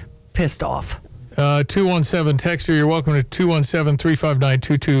frankly pissed off. 217 texter, you're welcome to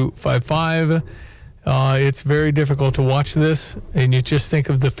 217-359-2255. It's very difficult to watch this, and you just think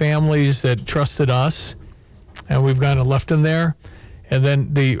of the families that trusted us, and we've kind of left them there. And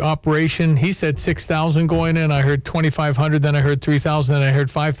then the operation, he said 6,000 going in. I heard 2,500, then I heard 3,000, then I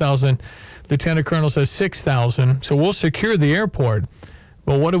heard 5,000. Lieutenant Colonel says 6,000. So we'll secure the airport.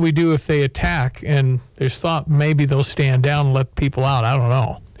 Well, what do we do if they attack? And there's thought maybe they'll stand down and let people out. I don't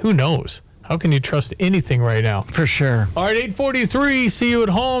know. Who knows? How can you trust anything right now? For sure. All right, 8:43. See you at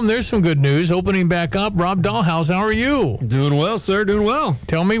home. There's some good news. Opening back up. Rob Dalhaus, how are you? Doing well, sir. Doing well.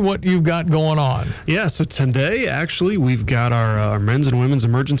 Tell me what you've got going on. Yeah, so today, actually, we've got our men's and women's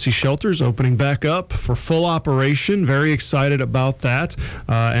emergency shelters opening back up for full operation. Very excited about that.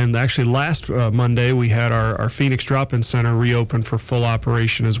 And actually, last Monday, we had our Phoenix Drop-In Center reopen for full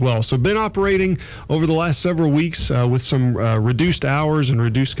operation as well. So been operating over the last several weeks with some reduced hours and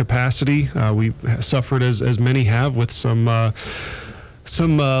reduced capacity. We suffered, as many have, with some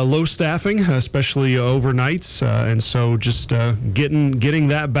low staffing, especially overnights, and so just getting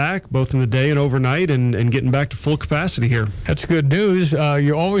that back both in the day and overnight, and getting back to full capacity here. That's good news.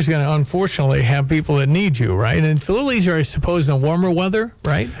 You're always going to, unfortunately, have people that need you, right? And it's a little easier, I suppose, in warmer weather,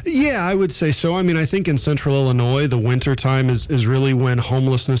 right? Yeah, I would say so. I mean, I think in central Illinois, the winter time is really when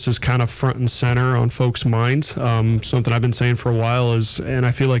homelessness is kind of front and center on folks' minds. Something I've been saying for a while is, and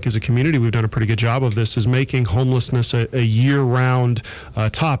I feel like as a community we've done a pretty good job of this, is making homelessness a year-round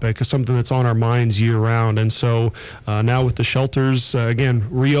topic, something that's on our minds year round. And so now with the shelters, again,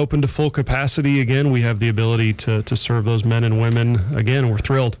 reopened to full capacity again, we have the ability to serve those men and women. Again, we're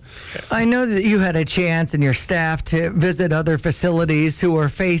thrilled. I know that you had a chance and your staff to visit other facilities who are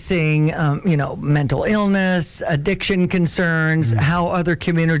facing, mental illness, addiction concerns, how other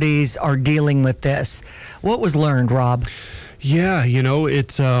communities are dealing with this. What was learned, Rob? Yeah,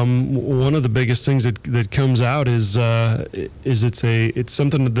 it's one of the biggest things that comes out is it's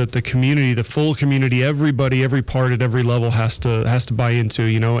something that the community, the full community, everybody, every part at every level has to buy into.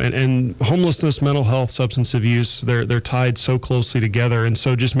 And homelessness, mental health, substance abuse, they're tied so closely together. And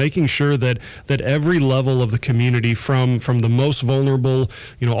so just making sure that every level of the community, from the most vulnerable,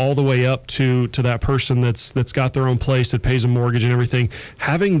 all the way up to that person that's got their own place, that pays a mortgage and everything,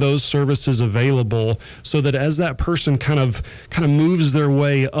 having those services available so that as that person kind of moves their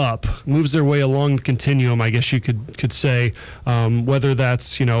way up, moves their way along the continuum, I guess you could say, whether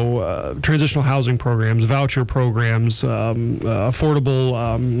that's, transitional housing programs, voucher programs, affordable,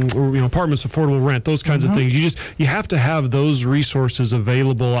 apartments, affordable rent, those kinds of things. You have to have those resources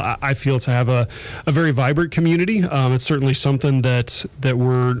available, I feel, to have a very vibrant community. It's certainly something that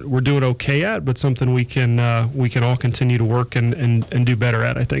we're doing okay at, but something we can all continue to work and do better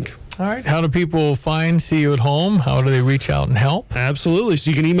at, I think. All right. How do people see you at home? How do they reach out and help? Absolutely.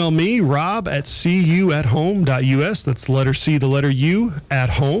 So you can email me, Rob, at cuathome.us. That's the letter C, the letter U, at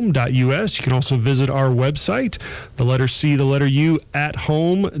home.us. You can also visit our website, the letter C, the letter U, at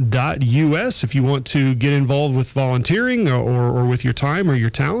home.us. If you want to get involved with volunteering or with your time or your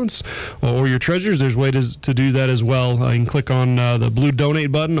talents or your treasures, there's ways to do that as well. You can click on the blue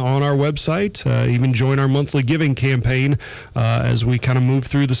donate button on our website, even join our monthly giving campaign as we kind of move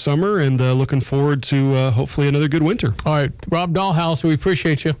through the summer, and looking forward to hopefully another good winter. All right. Rob Dalhaus, we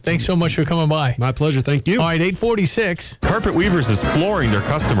appreciate you. Thanks so much for coming by. My pleasure. Thank you. All right, 846. Carpet Weavers is flooring their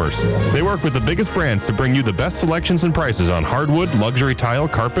customers. They work with the biggest brands to bring you the best selections and prices on hardwood, luxury tile,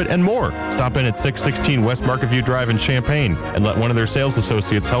 carpet, and more. Stop in at 616 West Market View Drive in Champaign and let one of their sales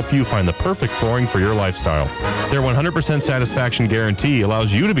associates help you find the perfect flooring for your lifestyle. Their 100% satisfaction guarantee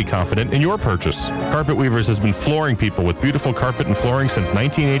allows you to be confident in your purchase. Carpet Weavers has been flooring people with beautiful carpet and flooring since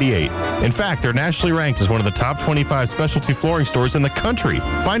 1988. In fact, they're nationally ranked as one of the top 25 specialty flooring stores in the country.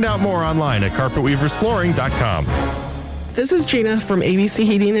 Find out more online at carpetweaversflooring.com. This is Gina from ABC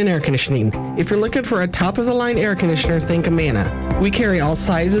Heating and Air Conditioning. If you're looking for a top-of-the-line air conditioner, think Amana. We carry all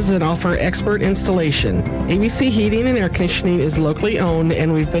sizes and offer expert installation. ABC Heating and Air Conditioning is locally owned,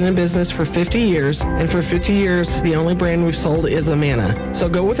 and we've been in business for 50 years. And for 50 years, the only brand we've sold is Amana. So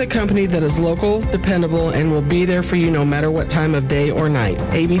go with a company that is local, dependable, and will be there for you no matter what time of day or night.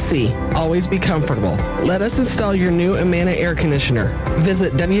 ABC. Always be comfortable. Let us install your new Amana air conditioner.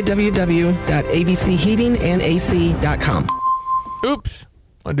 Visit www.abcheatingandac.com. Oops.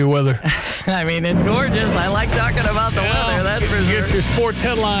 I do weather. I mean, it's gorgeous. I like talking about the weather. That's for sure. Get your sports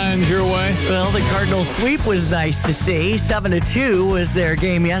headlines your way. Well, the Cardinals sweep was nice to see. 7-2 was their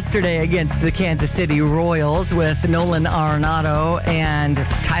game yesterday against the Kansas City Royals with Nolan Arenado and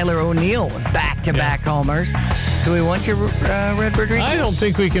Tyler O'Neill back-to-back homers. Do we want your Redbird ring? I don't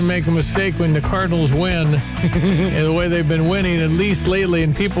think we can make a mistake when the Cardinals win and the way they've been winning, at least lately,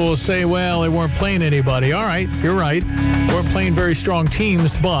 and people will say, well, they weren't playing anybody. All right, you're right. We're playing very strong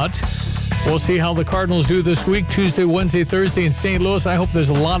teams, but we'll see how the Cardinals do this week, Tuesday, Wednesday, Thursday in St. Louis. I hope there's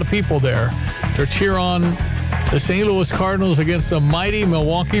a lot of people there to cheer on the St. Louis Cardinals against the mighty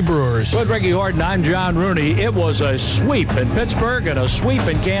Milwaukee Brewers. With Ricky Horton, I'm John Rooney. It was a sweep in Pittsburgh and a sweep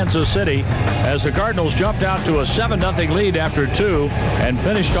in Kansas City as the Cardinals jumped out to a 7-0 lead after 2 and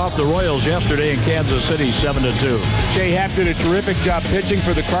finished off the Royals yesterday in Kansas City 7-2. Jay Happ did a terrific job pitching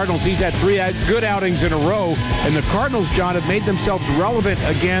for the Cardinals. He's had 3 good outings in a row, and the Cardinals, John, have made themselves relevant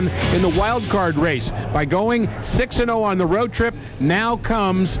again in the wild card race by going 6-0 on the road trip. Now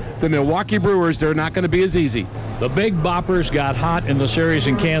comes the Milwaukee Brewers. They're not going to be as easy. The big boppers got hot in the series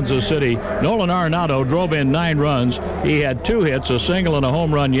in Kansas City. Nolan Arenado drove in 9 runs. He had 2 hits, a single and a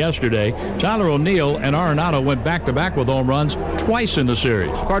home run yesterday. Tyler O'Neill and Arenado went back-to-back with home runs twice in the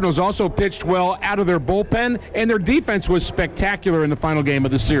series. Cardinals also pitched well out of their bullpen, and their defense was spectacular in the final game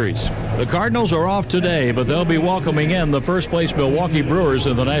of the series. The Cardinals are off today, but they'll be welcoming in the first-place Milwaukee Brewers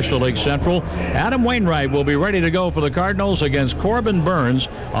in the National League Central. Adam Wainwright will be ready to go for the Cardinals against Corbin Burns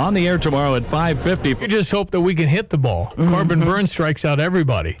on the air tomorrow at 5:50. You just hope that we can hit the ball. Corbin Burns strikes out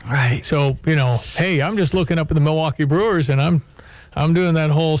everybody. Right. So, hey, I'm just looking up at the Milwaukee Brewers, and I'm doing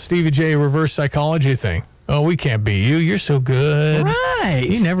that whole Stevie J reverse psychology thing. Oh, we can't beat you. You're so good. Right.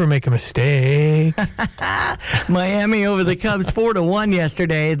 You never make a mistake. Miami over the Cubs 4-1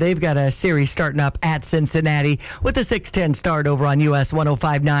 yesterday. They've got a series starting up at Cincinnati with a 6-10 start over on US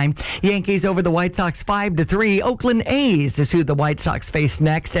 105.9. Yankees over the White Sox 5-3. Oakland A's is who the White Sox face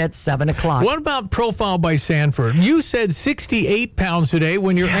next at 7 o'clock. What about Profile by Sanford? You said 68 pounds today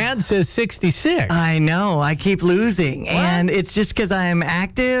when your ad says 66. I know. I keep losing. What? And it's just because I'm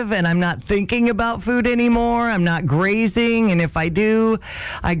active and I'm not thinking about food anymore. I'm not grazing. And if I do,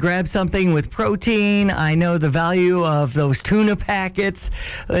 I grab something with protein. I know the value of those tuna packets.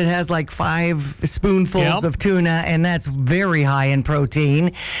 It has like 5 spoonfuls of tuna, and that's very high in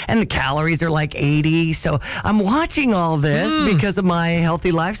protein. And the calories are like 80. So I'm watching all this because of my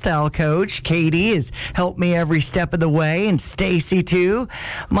healthy lifestyle coach. Katie has helped me every step of the way, and Stacy too.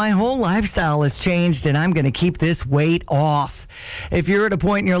 My whole lifestyle has changed, and I'm going to keep this weight off. If you're at a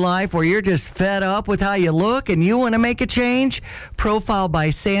point in your life where you're just fed up with how you look and you want to make a change, Profile by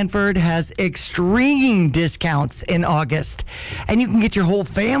Sanford has extreme discounts in August. And you can get your whole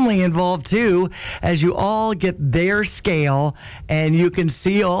family involved too, as you all get their scale, and you can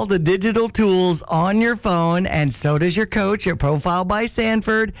see all the digital tools on your phone, and so does your coach at Profile by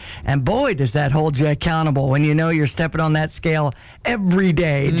Sanford. And boy, does that hold you accountable when you know you're stepping on that scale every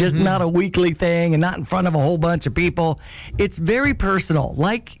day, just not a weekly thing and not in front of a whole bunch of people. It's very personal,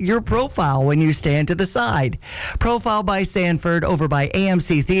 like your profile when you stand to the side. Profile by Sanford over by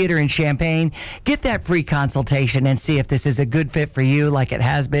AMC Theater in Champaign. Get that free consultation and see if this is a good fit for you like it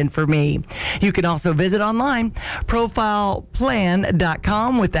has been for me. You can also visit online,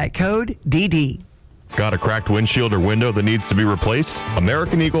 profileplan.com with that code DD. Got a cracked windshield or window that needs to be replaced?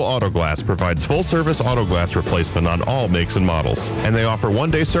 American Eagle Auto Glass provides full-service auto glass replacement on all makes and models. And they offer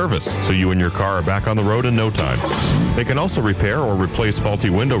one-day service, so you and your car are back on the road in no time. They can also repair or replace faulty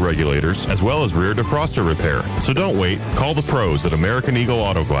window regulators, as well as rear defroster repair. So don't wait. Call the pros at American Eagle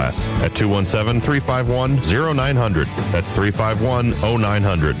Auto Glass at 217-351-0900. That's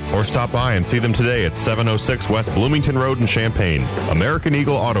 351-0900. Or stop by and see them today at 706 West Bloomington Road in Champaign. American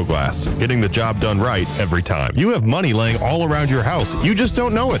Eagle Auto Glass, getting the job done right every time. You have money laying all around your house. You just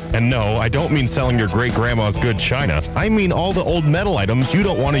don't know it. And no, I don't mean selling your great-grandma's good china. I mean all the old metal items you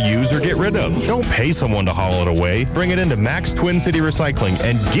don't want to use or get rid of. Don't pay someone to haul it away. Bring it into Max Twin City Recycling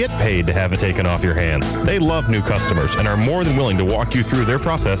and get paid to have it taken off your hands. They love new customers and are more than willing to walk you through their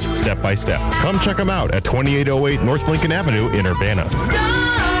process step by step. Come check them out at 2808 North Lincoln Avenue in Urbana.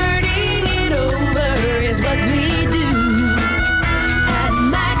 Starting it over is what we do at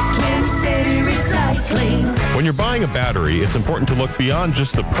Max Twin City Recycling. When you're buying a battery, it's important to look beyond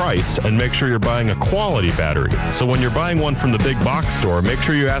just the price and make sure you're buying a quality battery. So when you're buying one from the big box store, make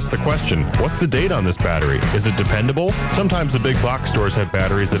sure you ask the question, what's the date on this battery? Is it dependable? Sometimes the big box stores have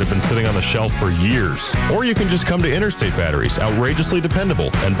batteries that have been sitting on the shelf for years. Or you can just come to Interstate Batteries, outrageously dependable,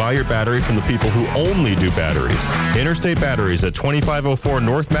 and buy your battery from the people who only do batteries. Interstate Batteries at 2504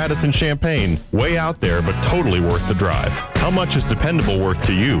 North Madison, Champaign. Way out there, but totally worth the drive. How much is dependable worth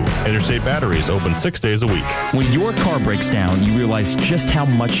to you? Interstate Batteries open 6 days a week. When your car breaks down, you realize just how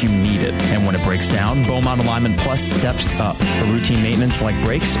much you need it. And when it breaks down, Beaumont Alignment Plus steps up. For routine maintenance like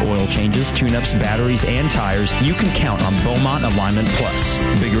brakes, oil changes, tune-ups, batteries, and tires, you can count on Beaumont Alignment Plus.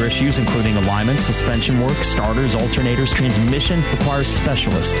 Bigger issues including alignment, suspension work, starters, alternators, transmission requires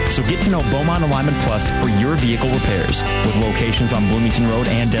specialists. So get to know Beaumont Alignment Plus for your vehicle repairs. With locations on Bloomington Road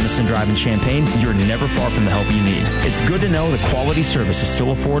and Denison Drive in Champaign, you're never far from the help you need. It's good to know the quality service is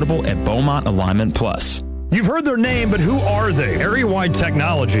still affordable at Beaumont Alignment Plus. You've heard their name, but who are they? Area-Wide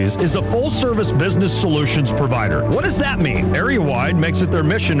Technologies is a full-service business solutions provider. What does that mean? Area-Wide makes it their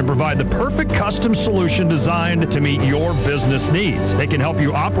mission to provide the perfect custom solution designed to meet your business needs. They can help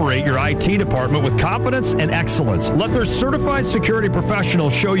you operate your IT department with confidence and excellence. Let their certified security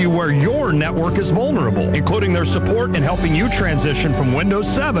professionals show you where your network is vulnerable, including their support in helping you transition from Windows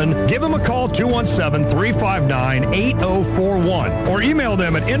 7. Give them a call, 217-359-8041, or email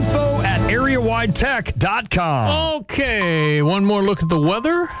them at info@areawidetech.com. Okay, one more look at the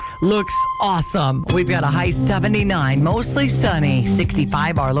weather. Looks awesome. We've got a high 79, mostly sunny,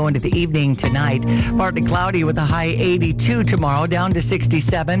 65 our low into the evening tonight. Partly cloudy with a high 82 tomorrow, down to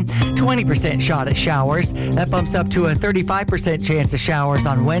 67, 20% shot at showers. That bumps up to a 35% chance of showers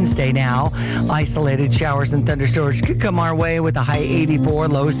on Wednesday now. Isolated showers and thunderstorms could come our way with a high 84,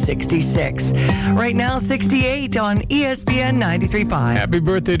 low 66. Right now, 68 on ESPN 93.5. Happy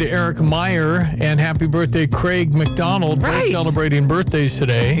birthday to Eric Meyer and happy birthday Craig McDonald. Both celebrating birthdays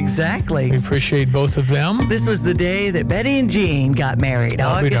today. Exactly. We appreciate both of them. This was the day that Betty and Jean got married,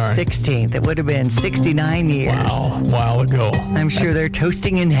 August 16th. It would have been 69 years. Wow, a while ago. I'm sure they're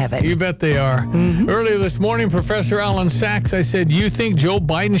toasting in heaven. You bet they are. Earlier this morning, Professor Alan Sachs, I said, you think Joe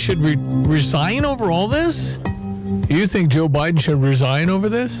Biden should resign over all this? You think Joe Biden should resign over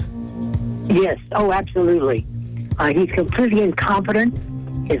this? Yes. Oh, absolutely. He's completely incompetent.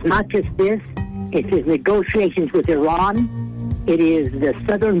 It's not just this. It's his negotiations with Iran. It is the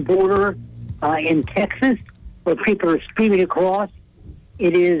southern border in Texas where people are streaming across.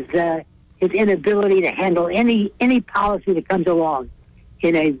 It is his inability to handle any policy that comes along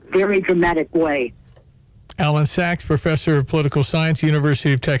in a very dramatic way. Alan Sachs, professor of political science,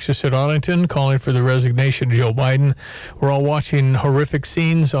 University of Texas at Arlington, calling for the resignation of Joe Biden. We're all watching horrific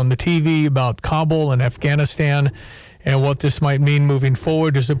scenes on the TV about Kabul and Afghanistan and what this might mean moving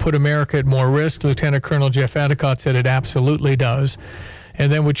forward. Does it put America at more risk? Lieutenant Colonel Jeff Addicott said it absolutely does.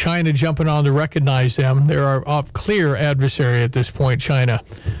 And then with China jumping on to recognize them, they're our clear adversary at this point, China.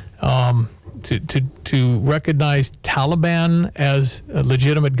 To recognize Taliban as a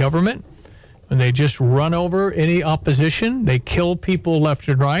legitimate government, and they just run over any opposition. They kill people left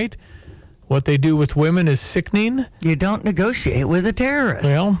and right. What they do with women is sickening. You don't negotiate with a terrorist.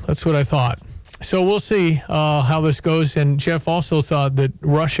 Well, that's what I thought. So we'll see how this goes. And Jeff also thought that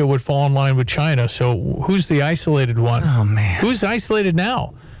Russia would fall in line with China. So who's the isolated one? Oh, man. Who's isolated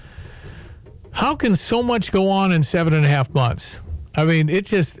now? How can so much go on in 7.5 months? I mean, it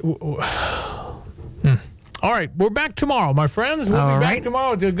just... All right, we're back tomorrow, my friends. We'll be back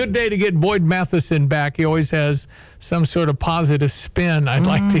tomorrow. It's a good day to get Boyd Matheson back. He always has some sort of positive spin. I'd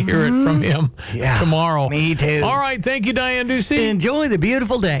like to hear it from him tomorrow. Me too. All right, thank you, Diane Ducey. Enjoy the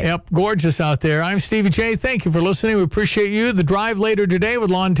beautiful day. Yep, gorgeous out there. I'm Stevie J. Thank you for listening. We appreciate you. The drive later today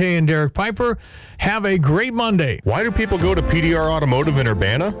with Lonte and Derek Piper. Have a great Monday. Why do people go to PDR Automotive in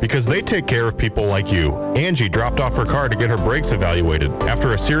Urbana? Because they take care of people like you. Angie dropped off her car to get her brakes evaluated.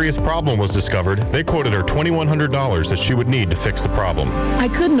 After a serious problem was discovered, they quoted her $2,100 that she would need to fix the problem. I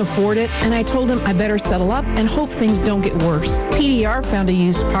couldn't afford it, and I told him I better settle up and hope things don't get worse. PDR found a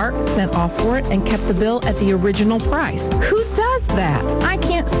used part, sent off for it, and kept the bill at the original price. Who does that? I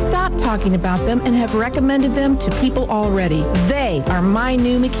can't stop talking about them and have recommended them to people already. They are my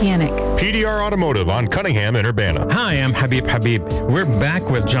new mechanic. PDR Automotive on Cunningham in Urbana. Hi, I'm Habib. We're back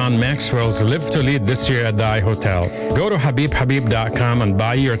with John Maxwell's Live to Lead this year at the iHotel. Go to habibhabib.com and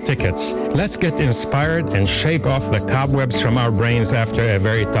buy your tickets. Let's get inspired and shake off the cobwebs from our brains after a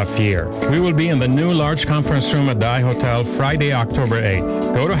very tough year. We will be in the new large conference room at the iHotel Friday, October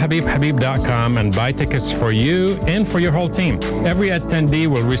 8th. Go to habibhabib.com and buy tickets for you and for your whole team. Every attendee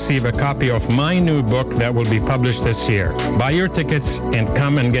will receive a copy of my new book that will be published this year. Buy your tickets and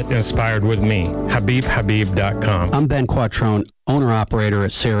come and get inspired with me. habibhabib.com. I'm Ben Quattrone, owner-operator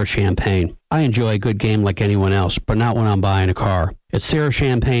at Sarah Champagne. I enjoy a good game like anyone else, but not when I'm buying a car. At Sarah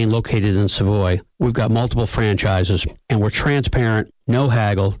Champagne, located in Savoy, we've got multiple franchises, and we're transparent, no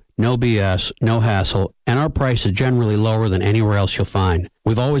haggle, no BS, no hassle, and our price is generally lower than anywhere else you'll find.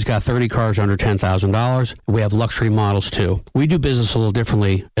 We've always got 30 cars under $10,000, and we have luxury models too. We do business a little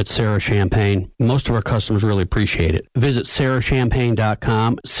differently at Sarah Champagne. Most of our customers really appreciate it. Visit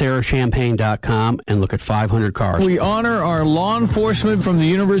sarahchampagne.com, and look at 500 cars. We honor our law enforcement from the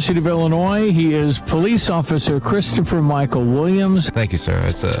University of Illinois. He is Police Officer Christopher Michael Williams. Thank you, sir.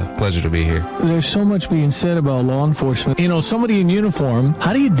 It's a pleasure to be here. There's so much being said about law enforcement. You know, somebody in uniform,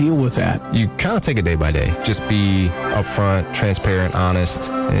 how do you deal with that? You kind of take it day by day. Just be upfront, transparent, honest,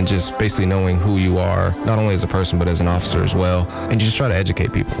 and just basically knowing who you are, not only as a person, but as an officer as well. And you just try to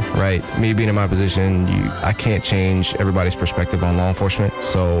educate people, right? Me being in my position, I can't change everybody's perspective on law enforcement.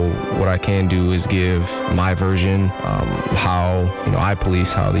 So what I can do is give my version, how I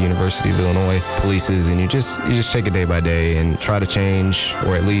police, how the University of Illinois polices, and you just take it day by day and try to change,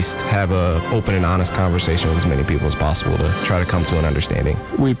 or at least have a open and honest conversation with as many people as possible to try to come to an understanding.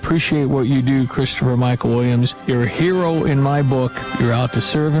 We appreciate what you do, Christopher Michael Williams. You're a hero in my book. You're out to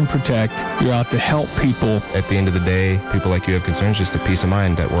serve and protect. You're out to help people. At the end of the day, people like you have concerns, just a peace of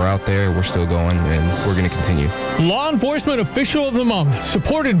mind that we're out there, we're still going, and we're going to continue. Law Enforcement Official of the Month,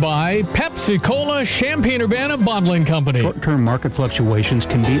 supported by Pepsi-Cola Champaign-Urbana Bottling Company. Short-term market fluctuations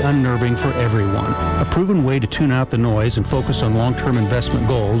can be unnerving for everyone. A proven way to tune out the noise and focus on long-term investment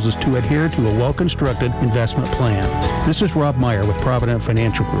goals is to adhere to a well-constructed investment plan. This is Rob Meyer with Provident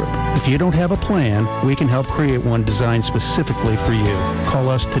Financial Group. If you don't have a plan, we can help create one designed specifically for you. Call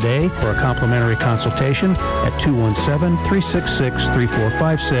us today for a complimentary consultation at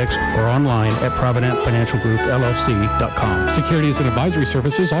 217-366-3456 or online at ProvidentFinancialGroupLLC.com. Securities and advisory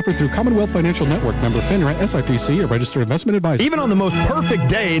services offered through Commonwealth Financial Network, member FINRA, SIPC, a registered investment advisor. Even on the most perfect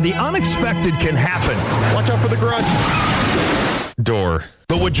day, the unexpected can happen. Watch out for the garage door.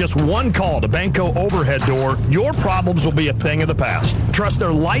 But with just one call to Banco Overhead Door, your problems will be a thing of the past. Trust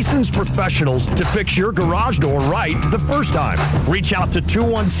their licensed professionals to fix your garage door right the first time. Reach out to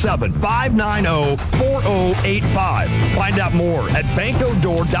 217-590-4085. Find out more at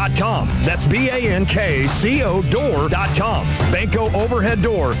bancodoor.com. That's BANKCO door.com. Banco Overhead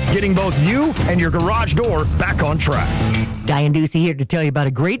Door, getting both you and your garage door back on track. Diane Ducey here to tell you about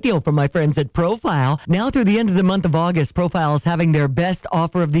a great deal from my friends at Profile. Now through the end of the month of August, Profile is having their best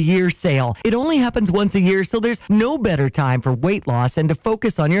offer of the year sale. It only happens once a year, so there's no better time for weight loss and to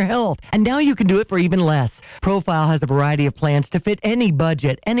focus on your health. And now you can do it for even less. Profile has a variety of plans to fit any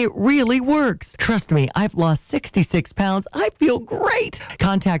budget, and it really works. Trust me, I've lost 66 pounds. I feel great.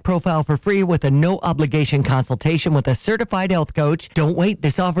 Contact Profile for free with a no-obligation consultation with a certified health coach. Don't wait.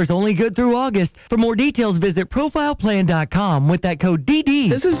 This offer is only good through August. For more details, visit profileplan.com with that code DD.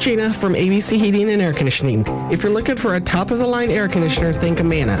 This is Gina from ABC Heating and Air Conditioning. If you're looking for a top-of-the-line air conditioner, think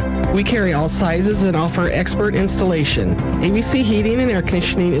Amana. We carry all sizes and offer expert installation. ABC Heating and Air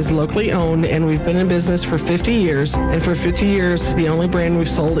Conditioning is locally owned, and we've been in business for 50 years. And for 50 years, the only brand we've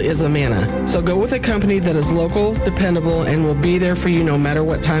sold is Amana. So go with a company that is local, dependable, and will be there for you no matter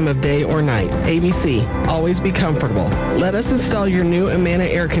what time of day or night. ABC. Always be comfortable. Let us install your new Amana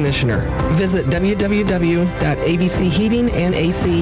air conditioner. Visit www.abcheatingandac.com